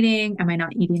emotionally eating? Am I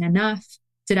not eating enough?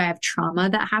 Did I have trauma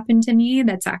that happened to me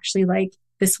that's actually like,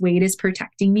 this weight is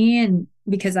protecting me and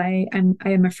because I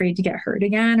am afraid to get hurt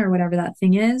again, or whatever that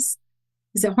thing is?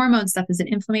 Is it hormone stuff? Is it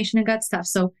inflammation and gut stuff?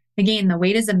 So again, the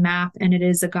weight is a map and it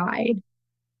is a guide.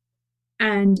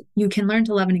 And you can learn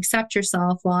to love and accept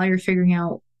yourself while you're figuring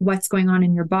out what's going on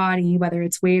in your body, whether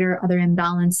it's weight or other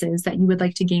imbalances that you would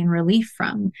like to gain relief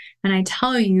from. And I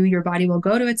tell you, your body will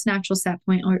go to its natural set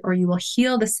point, or you will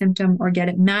heal the symptom or get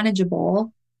it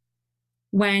manageable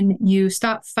when you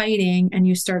stop fighting and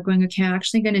you start going, okay, I'm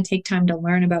actually going to take time to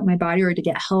learn about my body, or to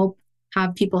get help,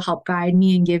 have people help guide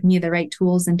me and give me the right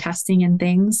tools and testing and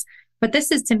things. But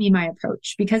this is, to me, my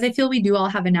approach, because I feel we do all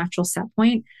have a natural set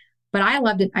point. But I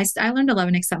loved it. I learned to love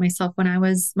and accept myself when I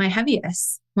was my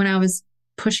heaviest, when I was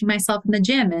pushing myself in the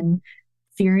gym and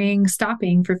fearing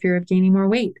stopping for fear of gaining more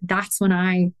weight. That's when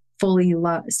I fully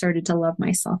started to love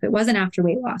myself. It wasn't after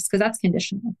weight loss, because that's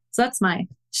conditional. So that's my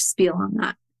spiel on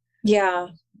that. Yeah.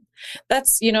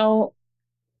 That's,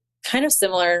 kind of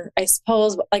similar, I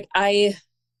suppose. Like I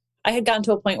had gotten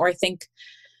to a point where I think,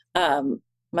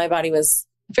 my body was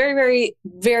very, very,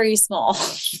 very small.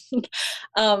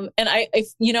 And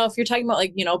if you're talking about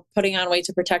like, putting on weight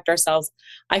to protect ourselves,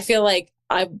 I feel like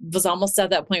I was almost at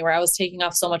that point where I was taking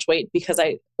off so much weight because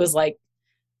I was like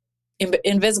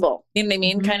invisible, you know what I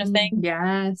mean? Kind of thing.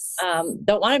 Yes.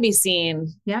 Don't want to be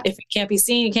seen. Yeah. If you can't be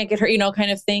seen, you can't get hurt,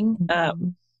 kind of thing.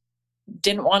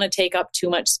 didn't want to take up too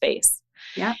much space.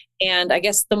 Yeah. And I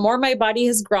guess the more my body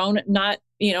has grown, not,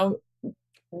 I'm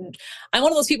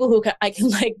one of those people who I can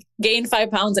like gain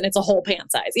 5 pounds and it's a whole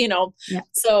pant size, Yeah.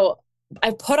 So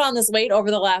I've put on this weight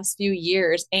over the last few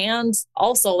years, and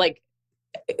also like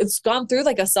it's gone through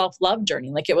like a self-love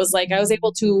journey. Like it was like I was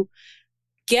able to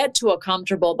get to a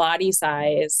comfortable body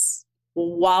size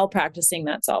while practicing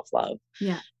that self-love.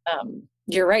 Yeah.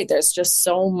 You're right. There's just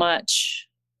so much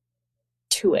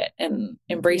to it, and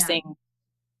embracing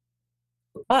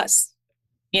us,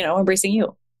 embracing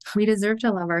you. We deserve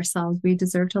to love ourselves. We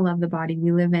deserve to love the body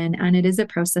we live in. And it is a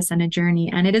process and a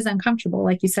journey, and it is uncomfortable.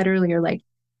 Like you said earlier,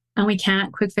 and we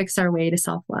can't quick fix our way to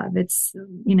self-love. It's,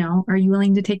 are you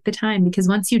willing to take the time? Because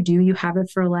once you do, you have it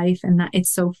for life, and that it's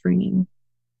so freeing.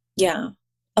 Yeah.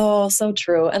 Oh, so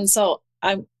true. And so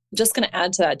I'm just going to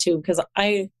add to that too, because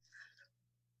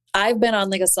I've been on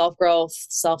like a self-growth,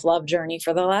 self-love journey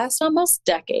for the last almost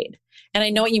decade. And I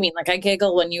know what you mean. Like I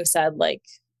giggle when you said like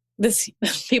this,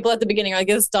 people at the beginning are like,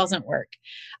 this doesn't work.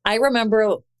 I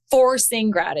remember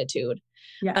forcing gratitude.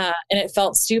 Yeah. And it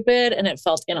felt stupid, and it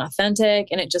felt inauthentic,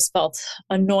 and it just felt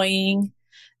annoying.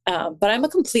 But I'm a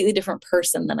completely different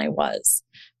person than I was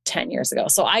 10 years ago.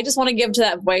 So I just want to give to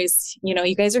that voice,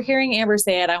 you guys are hearing Amber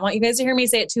say it. I want you guys to hear me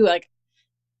say it too. Like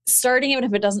starting, even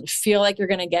if it doesn't feel like you're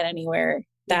going to get anywhere,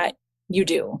 that you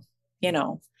do,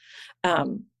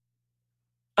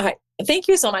 I thank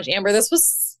you so much, Amber. This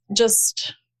was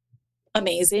just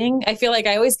amazing. I feel like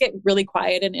I always get really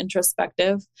quiet and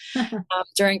introspective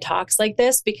during talks like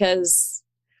this, because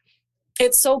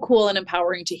it's so cool and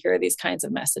empowering to hear these kinds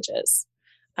of messages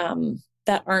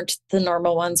that aren't the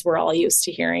normal ones we're all used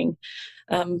to hearing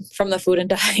from the food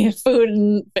and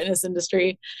fitness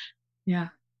industry. Yeah.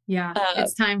 Yeah.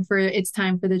 It's time for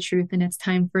the truth, and it's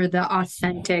time for the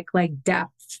authentic, like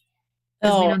depth.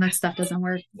 Because we know that stuff doesn't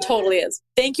work. Totally is.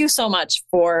 Thank you so much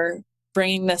for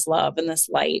bringing this love and this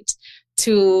light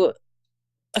to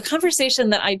a conversation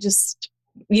that I just,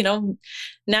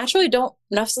 naturally don't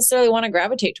necessarily want to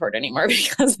gravitate toward anymore,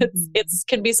 because it's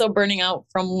can be so burning out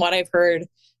from what I've heard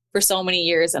for so many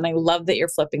years. And I love that you're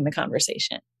flipping the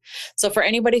conversation. So for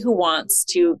anybody who wants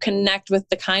to connect with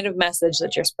the kind of message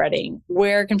that you're spreading,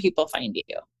 where can people find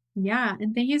you? Yeah.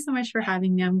 And thank you so much for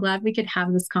having me. I'm glad we could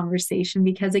have this conversation,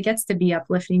 because it gets to be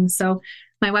uplifting. So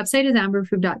my website is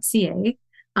amberproof.ca.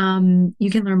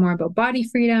 You can learn more about body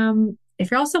freedom. If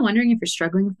you're also wondering if you're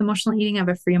struggling with emotional eating, I have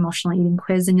a free emotional eating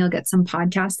quiz, and you'll get some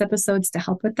podcast episodes to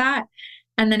help with that.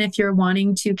 And then if you're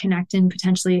wanting to connect and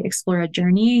potentially explore a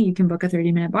journey, you can book a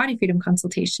 30-minute body freedom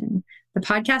consultation. The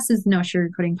podcast is No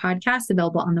Sugarcoating Podcast,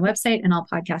 available on the website and all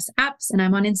podcast apps. And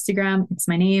I'm on Instagram. It's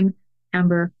my name,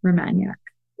 Amber Romaniuk.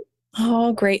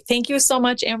 Oh, great. Thank you so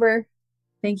much, Amber.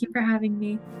 Thank you for having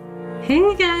me. Hey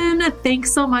again.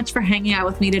 Thanks so much for hanging out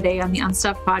with me today on the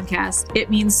Unstuffed podcast.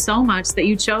 It means so much that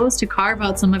you chose to carve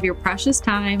out some of your precious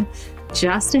time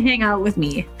just to hang out with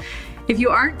me. If you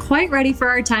aren't quite ready for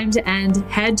our time to end,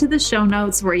 head to the show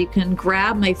notes where you can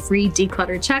grab my free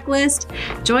declutter checklist,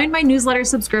 join my newsletter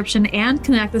subscription, and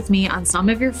connect with me on some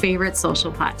of your favorite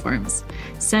social platforms.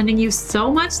 Sending you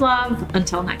so much love.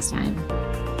 Until next time.